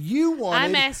answered what you wanted.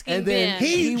 I'm asking and then Ben.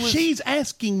 he was, She's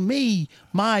asking me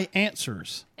my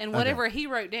answers. And whatever he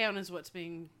wrote down is what's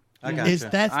being. I got Is you.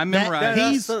 that I that memorized.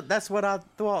 he's? That's what I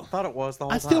thought it was the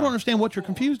whole I time. still don't understand what you're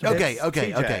confused about. Okay, It's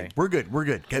okay, TJ. okay. We're good. We're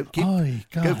good. Go, keep, Oh,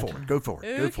 go God. for it. Go for it. Go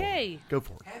for it. Okay. Go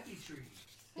for it.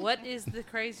 What is the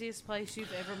craziest place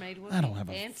you've ever made whoopee? I don't have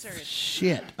a Answer it.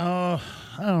 shit. I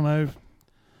don't know.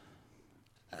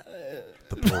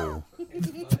 The pool.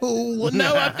 Pool.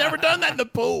 No, I've never done that in the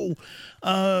pool.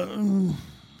 Don't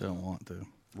want to.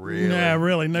 Really? Yeah,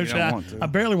 really. No shit. don't want to. I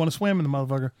barely want to swim in the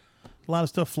motherfucker. A lot of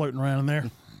stuff floating around in there.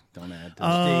 Don't add to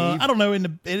I don't know. In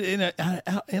a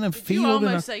You field. In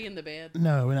almost a, say in the bed.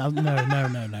 no,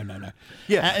 no.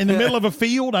 Yeah. In the middle of a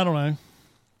field. I don't know.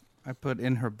 I put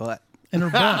in her butt. In her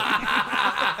butt.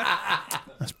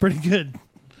 That's pretty good.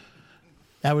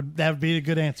 That would be a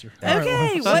good answer. All right,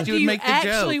 Okay, well, what you do would you make the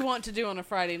actually joke. want to do on a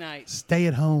Friday night? stay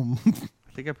at home.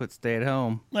 I think I put stay at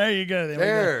home. There you go. There we go.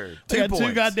 There. We 2 got points.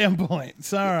 2 goddamn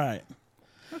points. All right.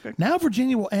 Okay. Now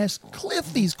Virginia will ask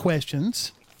Cliff these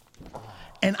questions,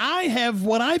 and I have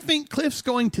what I think Cliff's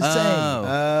going to say. Oh.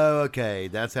 Oh, okay.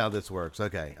 That's how this works.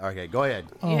 Okay. Okay. Go ahead.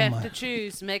 You have my. to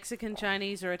choose Mexican,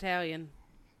 Chinese, or Italian.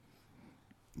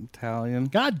 Italian.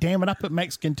 God damn it! I put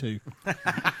Mexican too.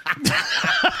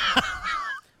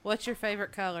 What's your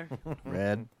favorite color?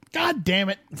 Red. God damn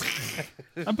it!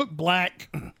 I put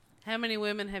black. How many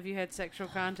women have you had sexual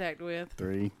contact with?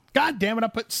 3. God damn it! I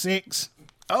put 6.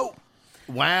 Oh,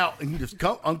 wow. And you just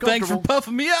uncomfortable. Thanks for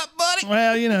puffing me up, buddy.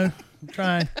 Well, you know,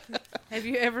 trying. Have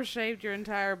you ever shaved your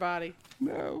entire body?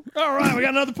 No. All right, we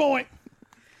got another point.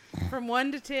 From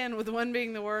 1 to 10, with 1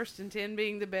 being the worst and 10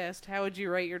 being the best, how would you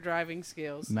rate your driving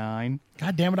skills? 9.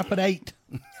 God damn it! I put 8.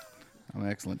 I'm an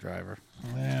excellent driver.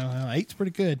 Well, 8's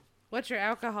pretty good. What's your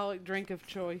alcoholic drink of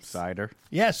choice? Cider.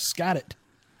 Yes, got it.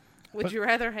 Would you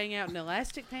rather hang out in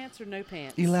elastic pants or no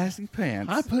pants? Elastic pants.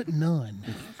 I put none.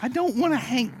 I don't want to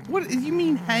hang. What do you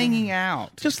mean hanging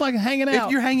out? Just like hanging out.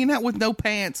 If you're hanging out with no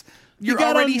pants, You you're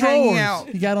got already on drawers. hanging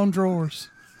out. You got on drawers.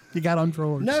 You got on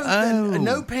drawers. No, Oh.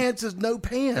 no pants is no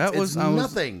pants. That was it's I was-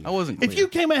 nothing. I wasn't. Clear. If you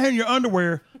came out here in your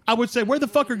underwear, I would say, "Where the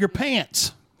fuck are your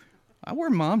pants?" I wear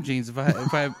mom jeans before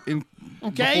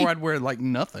I'd wear like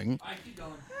nothing.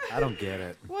 I don't get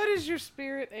it. What is your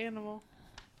spirit animal?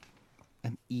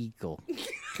 An eagle.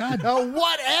 God Oh,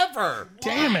 whatever.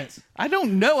 damn it! I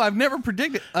don't know. I've never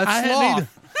predicted a I hadn't sloth.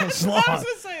 either. A sloth.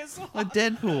 Say a sloth. A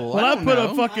Deadpool. Well, I don't put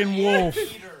know. a fucking wolf.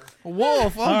 A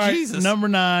wolf. Oh All right, Jesus. number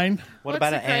 9. What What's about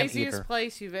the an craziest anteater?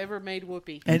 place you've ever made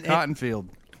whoopee? And Cottonfield.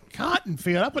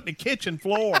 Cottonfield. I put the kitchen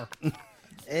floor.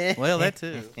 Well, that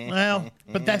too. Well,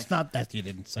 but that's not that. You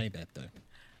didn't say that though.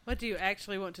 What do you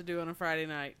actually want to do on a Friday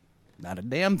night? Not a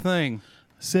damn thing.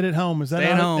 Sit at home. Is that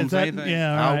Stay at all- home, is that- same thing.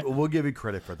 Yeah. All right. We'll give you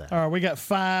credit for that. All right. We got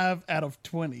 5 out of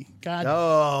 20. God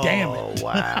Oh, damn it!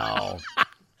 wow.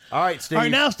 All right, Steve. All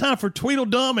right. Now it's time for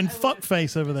Tweedledum and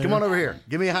Fuckface over there. Come on over here.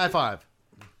 Give me a high five.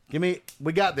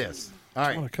 We got this. All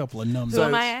What a right. couple of numbers. Who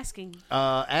am I asking?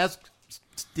 Ask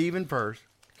Steven first.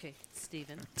 Okay,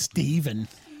 Steven. Steven.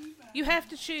 You have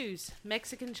to choose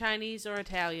Mexican, Chinese, or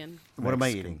Italian. What am I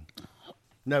eating?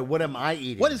 No, what am I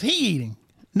eating? What is he eating?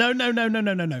 No.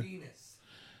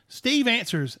 Steve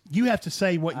answers. You have to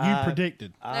say what you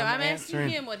predicted. No, I'm asking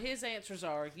him what his answers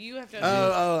are. You have to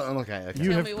Okay. You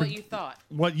tell have me pre- what you thought.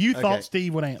 What you thought Okay.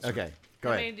 Steve would answer. Okay. Go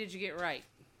How ahead. many did you get right?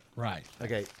 Right.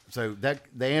 Okay. So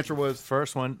the answer was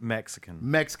First one, Mexican.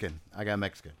 Mexican. I got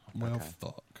Mexican. Well,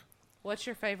 fuck. What's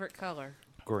your favorite color?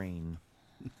 Green.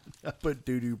 I put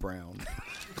doo-doo brown.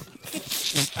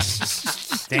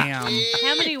 Damn.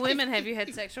 How many women have you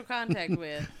had sexual contact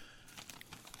with?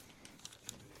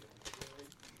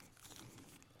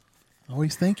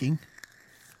 Always thinking.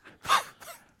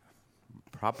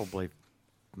 Probably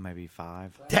maybe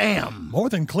 5. Damn. More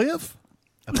than Cliff?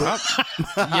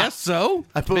 Yes, so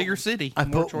I put- bigger city. I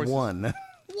more put choices. 1.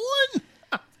 One.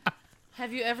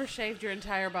 Have you ever shaved your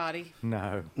entire body?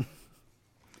 No.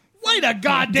 Wait a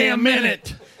goddamn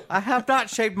minute. I have not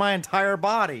shaved my entire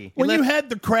body. When you had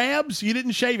the crabs, you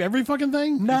didn't shave every fucking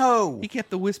thing? No. He kept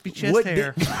the wispy chest What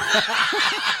hair.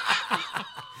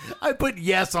 I put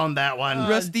yes on that one.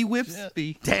 Rusty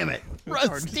Wispy. Damn it.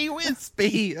 Rusty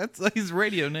Wispy. That's like his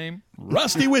radio name.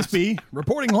 Rusty Wispy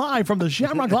reporting live from the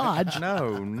Shamrock Lodge.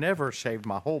 No, never shaved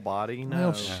my whole body. No.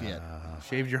 Oh, shit.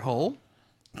 Shaved your hole?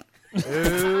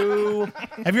 Ooh.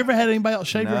 Have you ever had anybody else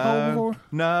shave your hole before?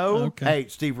 No. Okay. Hey,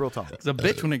 Steve, real talk. It's a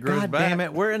bitch when it grows God back. damn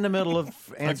it. We're in the middle of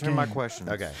answering my Again. question.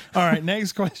 Okay. All right,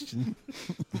 next question.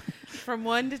 From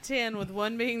 1 to 10, with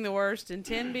 1 being the worst and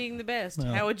 10 being the best,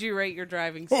 how would you rate your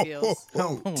driving skills?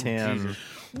 10.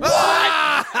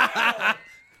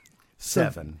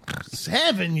 7.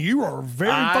 7, you are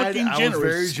very fucking I generous.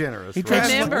 was very generous. He right?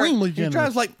 drives Remember, extremely He generous.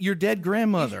 drives like your dead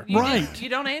grandmother. You Right. You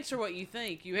don't answer what you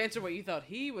think. You answer what you thought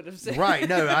he would have said. Right.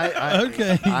 No, I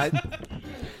Okay.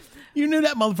 You knew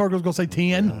that motherfucker was going to say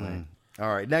 10. All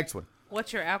right, next one.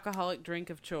 What's your alcoholic drink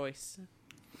of choice?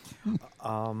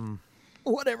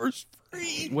 Whatever's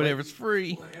free. Whatever's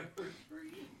free.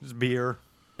 Just beer.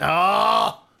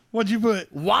 Oh, What'd you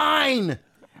put? wine.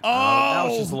 That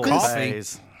was just a little coffee.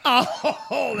 phase.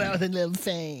 Oh, that was a little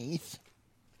face.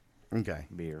 Okay.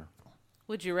 Beer.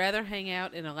 Would you rather hang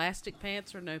out in elastic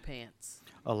pants or no pants?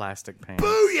 Elastic pants.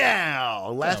 Booyah!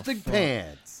 Elastic fuck.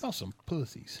 pants. Oh, some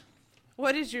pussies.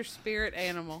 What is your spirit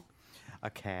animal? A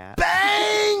cat.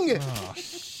 Bang!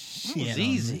 Shit,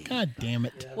 easy. God damn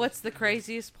it. What's the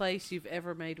craziest place you've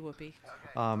ever made whoopee?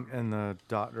 In the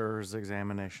doctor's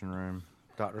examination room.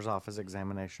 Doctor's office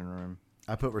examination room.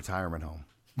 I put retirement home.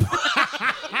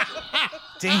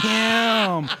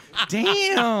 Damn.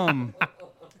 Damn.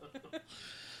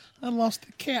 I lost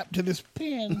the cap to this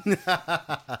pen.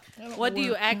 What do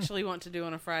you actually want to do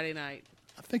on a Friday night?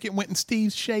 I think it went in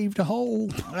Steve's shaved hole.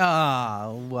 Ah,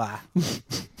 wow.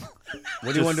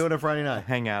 What do you want to do on a Friday night?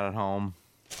 Hang out at home.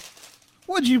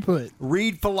 What'd you put?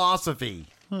 Read philosophy.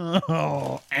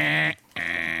 Oh,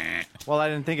 Well, I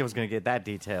didn't think it was going to get that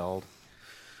detailed.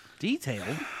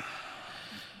 Detailed.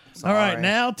 all right.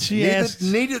 Now she asks.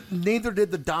 Neither did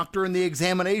the doctor in the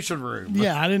examination room.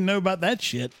 Yeah, I didn't know about that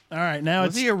shit. All right, now Was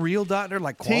it's he a real doctor?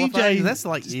 Like qualified? TJ. That's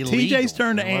like illegal. TJ's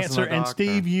turn to It wasn't answer, a and doctor.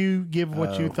 Steve, you give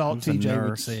what you it thought was a TJ would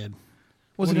nurse. said.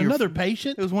 Was One it of your another f-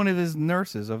 patient? It was one of his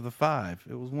nurses of the 5.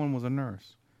 It was one was a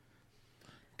nurse.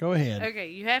 Go ahead. Okay,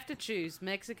 you have to choose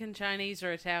Mexican, Chinese,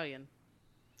 or Italian.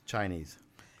 Chinese.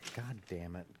 God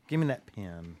damn it. Give me that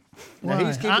pen. No, Why?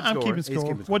 he's keeping I'm score. keeping He's score.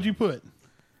 keeping What'd you put?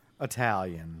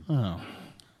 Italian. Oh,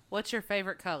 What's your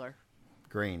favorite color?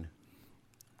 Green.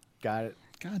 Got it.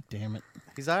 God damn it!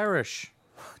 He's Irish.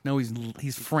 No, he's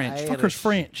French. Irish. Fucker's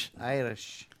French.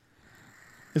 Irish.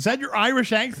 Is that your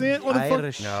Irish accent? What the fuck?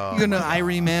 Irish. No. You gonna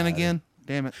Irie man again?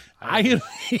 Damn it. Irish.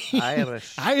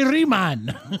 Irie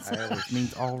man. Irish.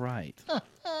 Means all right.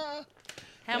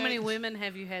 How many women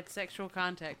have you had sexual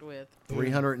contact with?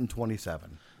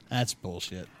 327. That's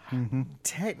bullshit.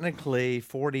 Technically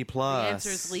 40 plus. The answer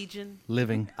is legion.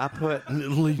 Living. I put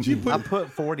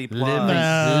 40 plus.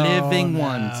 Living no,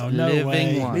 ones. no Living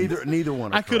way. ones. Neither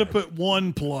one. Are I could have correct. put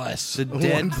 1+.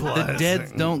 The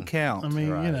deads don't count. I mean,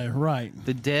 right.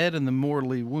 The dead and the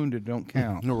mortally wounded don't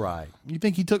count. Right. You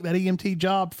think he took that EMT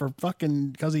job for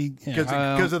fucking because he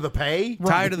Because of the pay.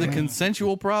 Tired of the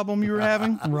consensual problem you were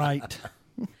having? right.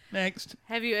 Next.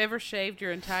 Have you ever shaved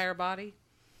your entire body?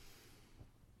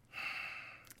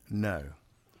 No.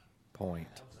 Point.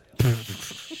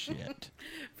 Shit.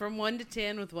 From 1 to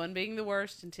 10, with 1 being the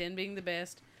worst and 10 being the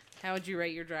best, how would you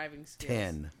rate your driving skills?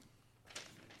 10.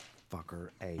 Fucker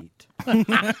 8.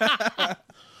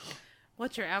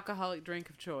 What's your alcoholic drink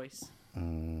of choice?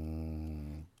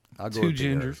 I'll go 2 with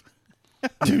beer. gingers.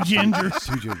 2 gingers.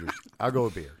 2 gingers. I'll go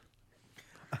with beer.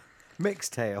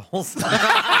 Mixed tails.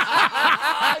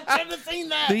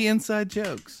 The inside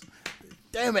jokes.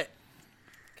 Damn it.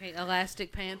 Okay,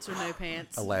 elastic pants or no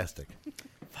pants? Elastic.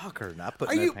 Fucker, I put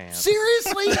Are no you pants.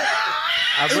 seriously?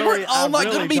 We're all not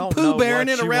going to be Pooh Bearing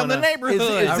it around the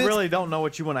neighborhood. I really don't know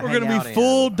what you want to We're hang going to out be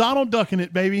full Donald Ducking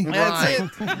it, baby. That's it.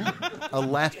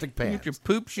 Elastic Get pants. your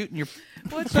poop shooting your...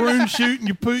 Prune shooting,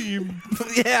 you put you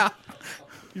Yeah.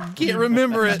 Can't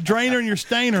remember it. drainer and your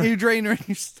stainer. You drainer.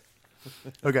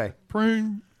 Okay.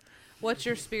 Prune. What's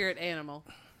your spirit animal?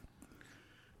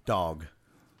 Dog.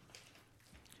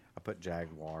 I put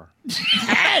Jaguar.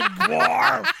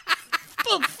 Jaguar.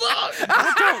 The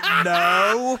fuck?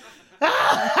 No.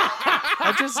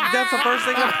 That's the first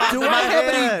thing that popped Do in I my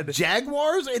have head. any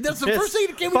Jaguars? That's the Just first thing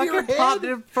that came into your fucking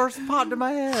head? First popped in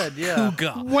my head. Yeah.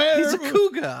 Where, He's a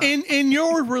cougar. In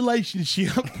your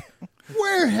relationship,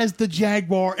 where has the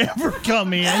Jaguar ever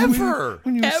come in? Ever.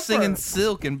 When you were Ever. singing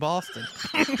Silk in Boston.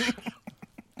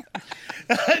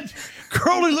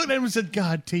 Crowley looked at him and said,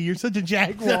 God, T, you're such a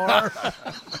Jaguar.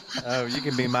 Oh, you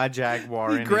can be my Jaguar.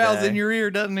 He any growls day. in your ear,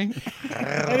 doesn't he?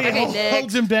 And he next.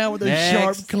 holds him down with those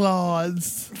Next. sharp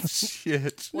claws. Shit.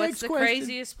 What's Next the question.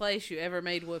 craziest place you ever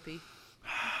made whoopee?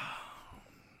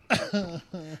 The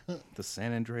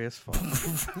San Andreas Fault.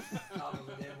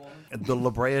 The La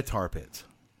Brea Tar Pits.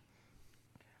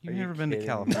 You've Are you never been to kidding?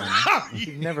 California.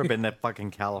 You've never been to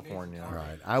fucking California. All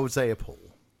right. I would say a pool.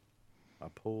 A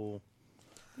pool.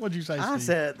 What'd you say, I Steve?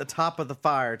 said at the top of the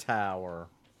fire tower.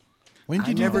 When did I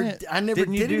you do never, that? I never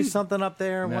Didn't you did do any- something up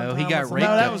there? No, one he time got or something? raped.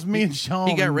 No, that up. was me and Sean.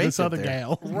 He got and raped this up other there.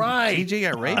 gal. Right. TJ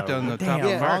got raped on the top Damn,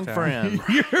 of the wrong fire friend.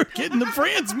 You're getting the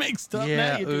friends mixed up Yeah,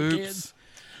 now, you two oops. kids.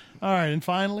 All right, and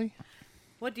finally,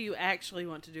 What do you actually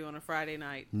want to do on a Friday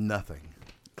night? Nothing.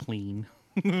 Clean.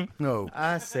 No.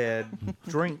 I said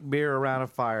drink beer around a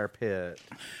fire pit.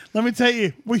 let me tell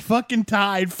you, we fucking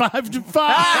tied 5-5.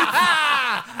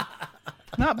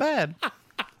 Not bad.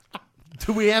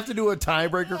 Do we have to do a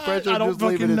tiebreaker, Fred? I don't Just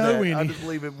leave it fucking at know that. any. I'll just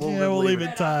leave it. We'll leave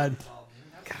it tied.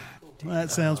 That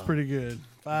sounds pretty good.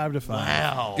 5-5.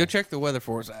 Wow. Go check the weather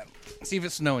for us, Adam. See if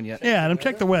it's snowing yet. Yeah, Adam,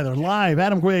 check the weather. Live.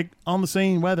 Adam Quigg on the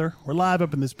scene. Weather. We're live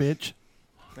up in this bitch.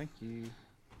 Thank you.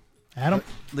 Adam,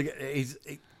 Look at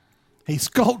he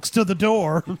skulks to the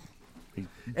door.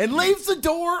 and leaves the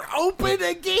door open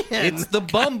again. It's the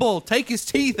Bumble. Take his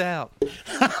teeth out.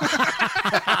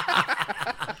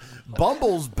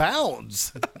 Bumble's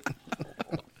bounds.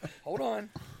 Hold on.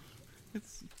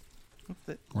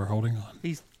 We're holding on.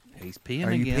 He's peeing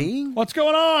Are you again. peeing? What's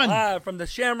going on? Live from the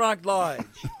Shamrock Lodge.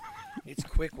 It's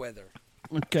quick weather.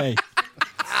 Okay.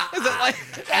 Is it like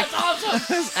that's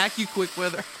awesome? AccuQuick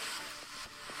weather.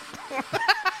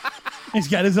 He's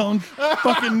got his own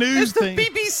fucking news It's the thing.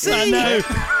 BBC. I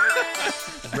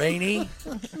know. Rainy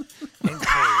and cold.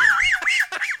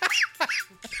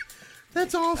 That's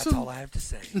That's awesome. all I have to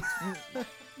say.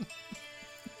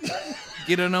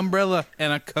 Get an umbrella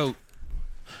and a coat.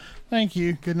 Thank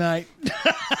you. Good night.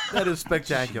 That is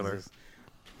spectacular.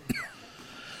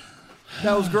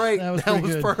 That was great. That was That pretty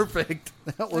was good. perfect.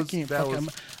 That was. Can't That fucking-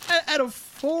 was. Out of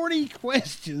 40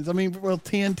 questions, I mean, well,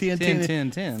 10, 10,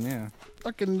 10, yeah.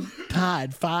 fucking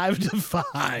tied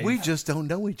 5-5. We just don't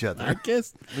know each I other.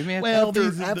 guess. We may have, Well, After, these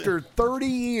are the- after 30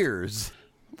 years.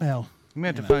 well, we may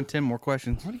have to find 10 more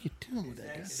questions. what are you doing with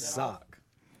that? Suck.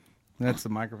 That's the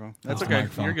microphone. That's the okay.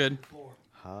 microphone. You're good.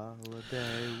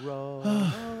 Holiday roll.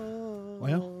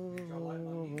 Well,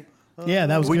 yeah,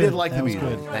 that was We good. did like that the was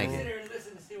music. good. Thank you.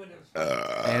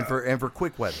 And for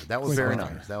quick weather, that was very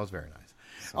nice. That was very nice.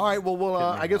 All right, well,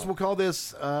 I guess we'll call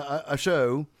this a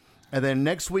show, and then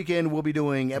next weekend we'll be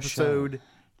doing episode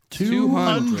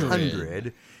 200.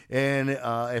 100. And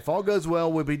if all goes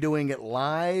well, we'll be doing it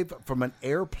live from an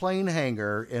airplane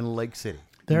hangar in Lake City.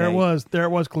 There it was. There it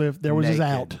was, Cliff. There was his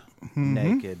Naked. out.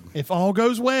 naked. If all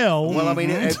goes well. Well, I mean,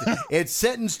 it's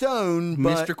set in stone,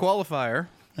 but Mr. Qualifier.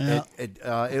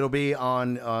 it'll be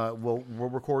on. We'll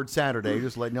record Saturday.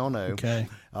 Just letting y'all know. Okay.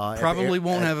 Probably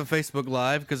won't have a Facebook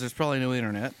Live because there's probably no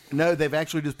internet. No, they've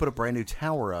actually just put a brand new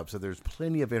tower up, so there's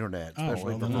plenty of internet,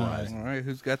 especially for Verizon. All right,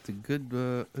 who's got the good?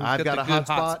 Who's I've got a good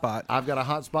hotspot. I've got a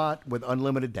hotspot with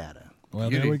unlimited data. Well,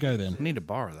 there we go then. I need to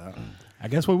borrow that. I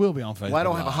guess we will be on Facebook. Well, I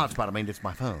don't have a Live. hotspot. I mean, it's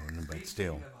my phone, but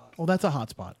still. Well, that's a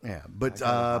hotspot. Yeah, but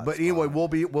anyway, we'll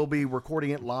be recording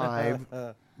it live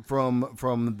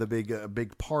from the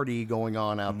big party going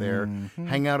on out there.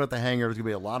 Hang out at the hangar. There's gonna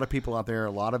be a lot of people out there,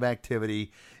 a lot of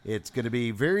activity. It's gonna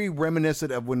be very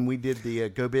reminiscent of when we did the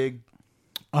Go Big.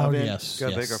 Oh, event. yes. Go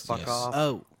yes, big or fuck yes. off.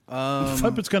 Oh, I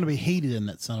hope it's going to be heated in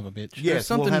that son of a bitch. Yes,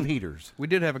 we'll something- have heaters. we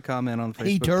did have a comment on the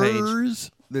Facebook page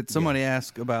Heaters. that somebody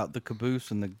asked about the caboose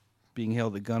and the being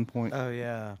held at gunpoint Oh,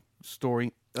 yeah.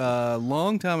 story. A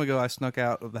long time ago, I snuck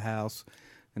out of the house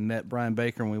and met Brian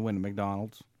Baker, and we went to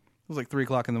McDonald's. It was like 3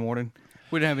 o'clock in the morning.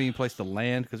 We didn't have any place to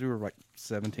land because we were like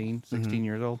 17, 16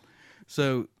 years old.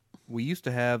 So we used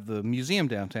to have the museum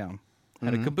downtown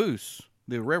had a caboose.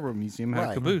 The railroad museum had a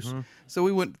Right. caboose. So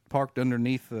we went parked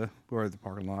underneath the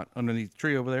parking lot, underneath the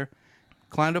tree over there,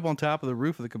 climbed up on top of the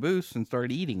roof of the caboose and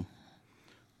started eating.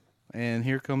 And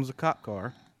here comes a cop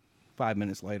car 5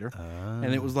 minutes later.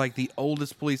 And it was like the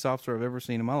oldest police officer I've ever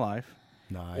seen in my life.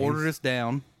 Nice. Ordered us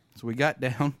down. So we got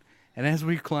down. And as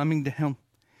we were climbing down,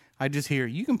 I just hear,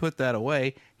 "You can put that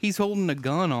away." He's holding a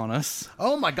gun on us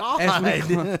Oh my God!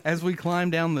 as we climb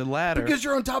down the ladder. Because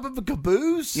you're on top of a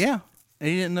caboose. Yeah. And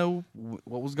he didn't know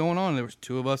what was going on. There was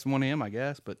 2 of us and 1 of him, I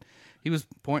guess. But he was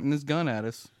pointing his gun at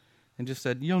us and just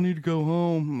said, "Y'all need to go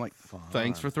home." I'm like,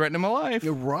 "Thanks for threatening my life.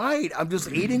 You're right. I'm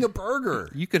just eating a burger.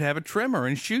 You could have a trimmer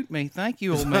and shoot me. Thank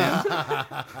you, old man."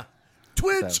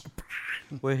 Twitch.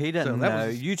 Well, he doesn't So that know.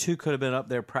 was- You two could have been up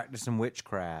there practicing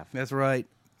witchcraft. That's right.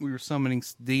 We were summoning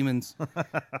demons,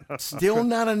 Still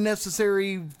not a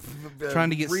necessary.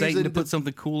 trying to get reason Satan to put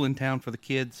something cool in town for the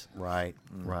kids, Right.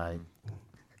 Right.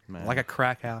 Man. like a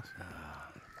crack house.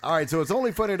 All right, so it's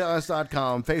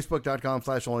onlyfunnytous.com,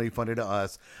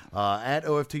 facebook.com/onlyfunnytous, at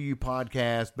OFTU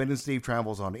Podcast. Ben and Steve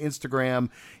Travels on Instagram.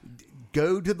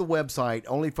 Go to the website,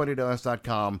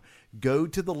 onlyfunnytous.com. Go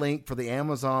to the link for the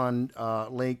Amazon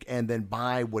link and then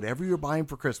buy whatever you're buying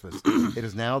for Christmas. It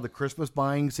is now the Christmas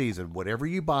buying season. Whatever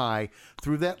you buy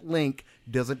through that link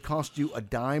doesn't cost you a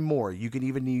dime more. You can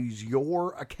even use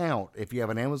your account. If you have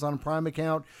an Amazon Prime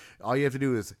account, all you have to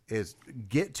do is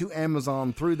get to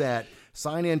Amazon through that,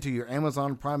 sign into your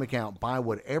Amazon Prime account, buy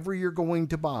whatever you're going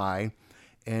to buy,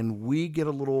 and we get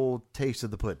a little taste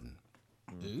of the pudding.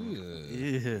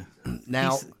 Yeah.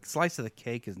 Now, Slice of the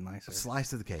cake is nicer.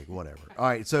 slice of the cake, whatever. All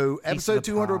right, so episode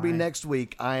 200 will be pie. next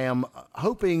week. I am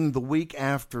hoping the week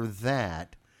after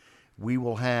that we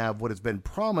will have what has been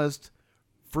promised: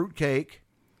 fruitcake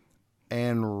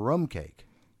and rum cake.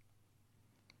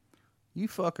 You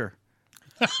fucker.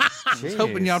 I was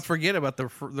hoping y'all'd forget about the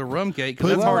rum cake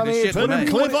because that's Well, hard I mean, to shit put to it make.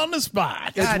 Cliff on the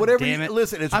spot. It's God whatever damn you it.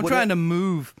 listen. It's I'm trying to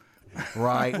move.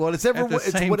 right. Well, it's At the whatever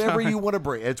same you time. want to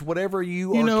bring. It's whatever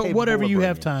you You are know, capable whatever of you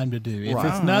have bringing. time to do. If Right.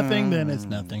 it's nothing, then it's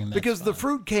nothing. And that's Because the fine.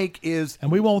 fruitcake is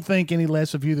And we won't think any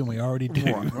less of you than we already do.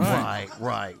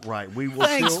 right. We will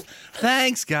Thanks, still.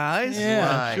 thanks, guys.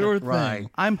 Yeah, Right, sure thing. right.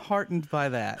 I'm heartened by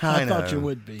that. I thought know. you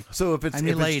would be. So if it's I'm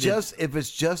elated. if it's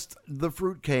just the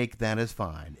fruit cake, that is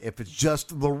fine. If it's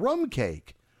just the rum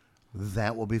cake,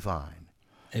 that will be fine.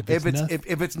 If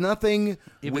it's nothing,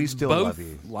 If we it's still both, love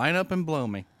you. line up and blow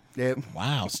me.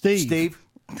 Wow, Steve. Steve,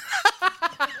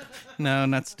 No,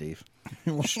 not Steve.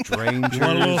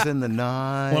 strangers in the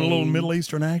night. Want a little Middle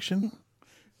Eastern action?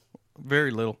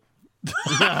 Very little.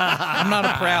 I'm not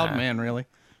a proud man, really.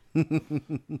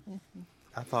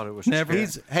 I thought it was Never.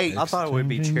 Hey, I thought it would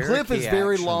be Cherokee Cliff is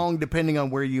very action. long depending on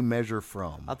where you measure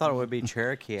from. I thought it would be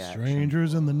Cherokee action.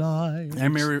 Strangers in the night. I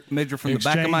measure from the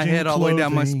back of my Exchanging head all the way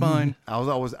down my clothing. spine. I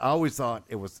always thought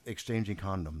it was exchanging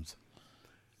condoms.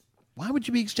 Why would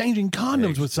you be exchanging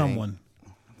condoms with someone?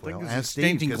 Well, it's ask Steve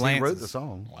exchanging because he wrote glances. the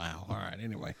song. Wow. All right.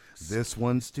 Anyway. This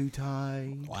one's too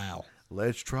tight. Wow.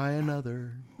 Let's try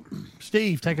another.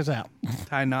 Steve, take us out.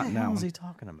 Tie knot What now. was he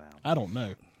talking about? I don't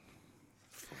know.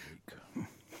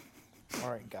 All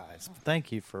right, guys.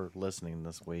 Thank you for listening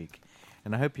this week.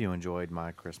 And I hope you enjoyed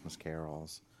my Christmas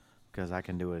carols because I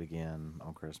can do it again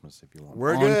on Christmas if you want.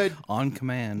 We're good. On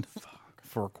command.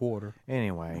 For a quarter.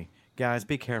 Anyway, guys,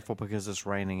 be careful because it's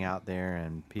raining out there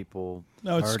and people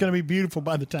No, it's going to be beautiful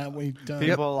by the time we've done.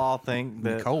 people all think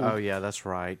that cold. oh yeah, that's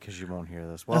right because you won't hear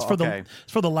this. Well, That's for okay.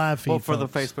 the live feed. Well, for the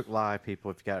folks. Facebook Live people,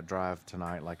 if you got to drive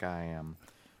tonight like I am,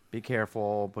 Be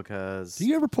careful because Do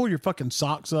you ever pull your fucking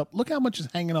socks up? Look how much is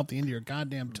hanging off the end of your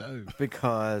goddamn toe.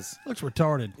 Looks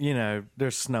retarded. You know,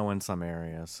 there's snow in some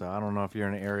areas, so I don't know if you're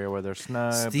in an area where there's snow.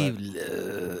 Steve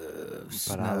loves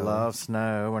but snow. I love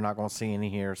snow. We're not going to see any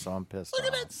here, so I'm pissed. Look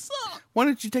at off. that sock. Why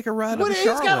don't you take a ride up But to he's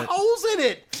got Charlotte? holes in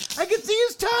it. I can see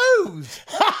his toes.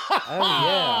 Oh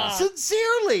yeah,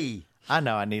 Sincerely. I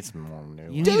know. I need some more new. You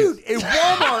ones. need Dude, in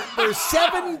Walmart, they're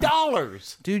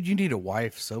 $7. Dude, you need a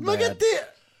wife so bad. Look at this.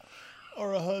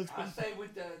 Or a husband. I say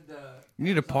with the You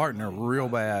need a partner real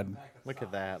bad. Look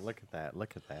at that. Look at that.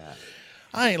 Look at that.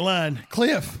 I ain't lying.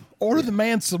 Cliff, order the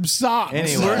man some socks.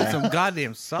 Anyway. Order some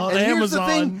goddamn socks. On And here's the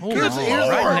Amazon. thing. Hold Here's, on. here's the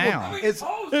Right problem. now. It's,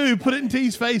 Dude, put it in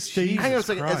T's face, Steve. hang on a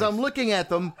second. As Christ. I'm looking at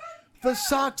them, the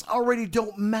socks already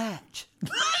don't match.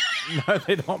 No,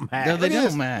 they don't match. No, they Look at don't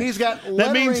this. match. He's got lettering.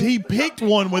 That means he picked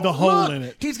one with a hole Look, in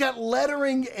it. He's got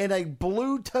lettering and a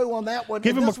blue toe on that one.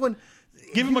 Give and him this a- one.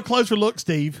 Give him a closer look,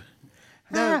 Steve.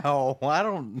 No, I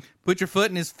don't. Put your foot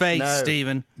in his face, No.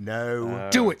 Steven. No.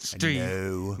 Do it, Steve.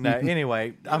 No. No.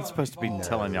 Anyway, I'm supposed to be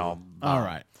telling y'all. All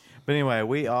right. But anyway,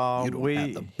 we You don't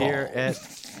have the here at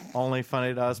Only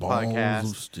Funny to Us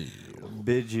podcast Steel.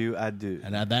 bid you adieu.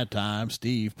 And at that time,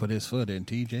 Steve put his foot in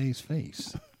TJ's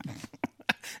face.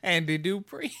 Andy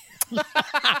Dupree.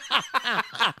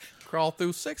 Crawl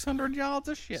through 600 yards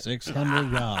of shit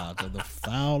 600 yards of the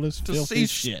foulest, to see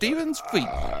filthiest shit. Steven's feet.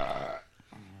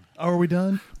 Are we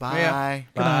done? Bye. Yeah.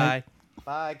 Bye.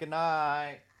 Bye. Good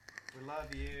night. We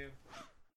love you.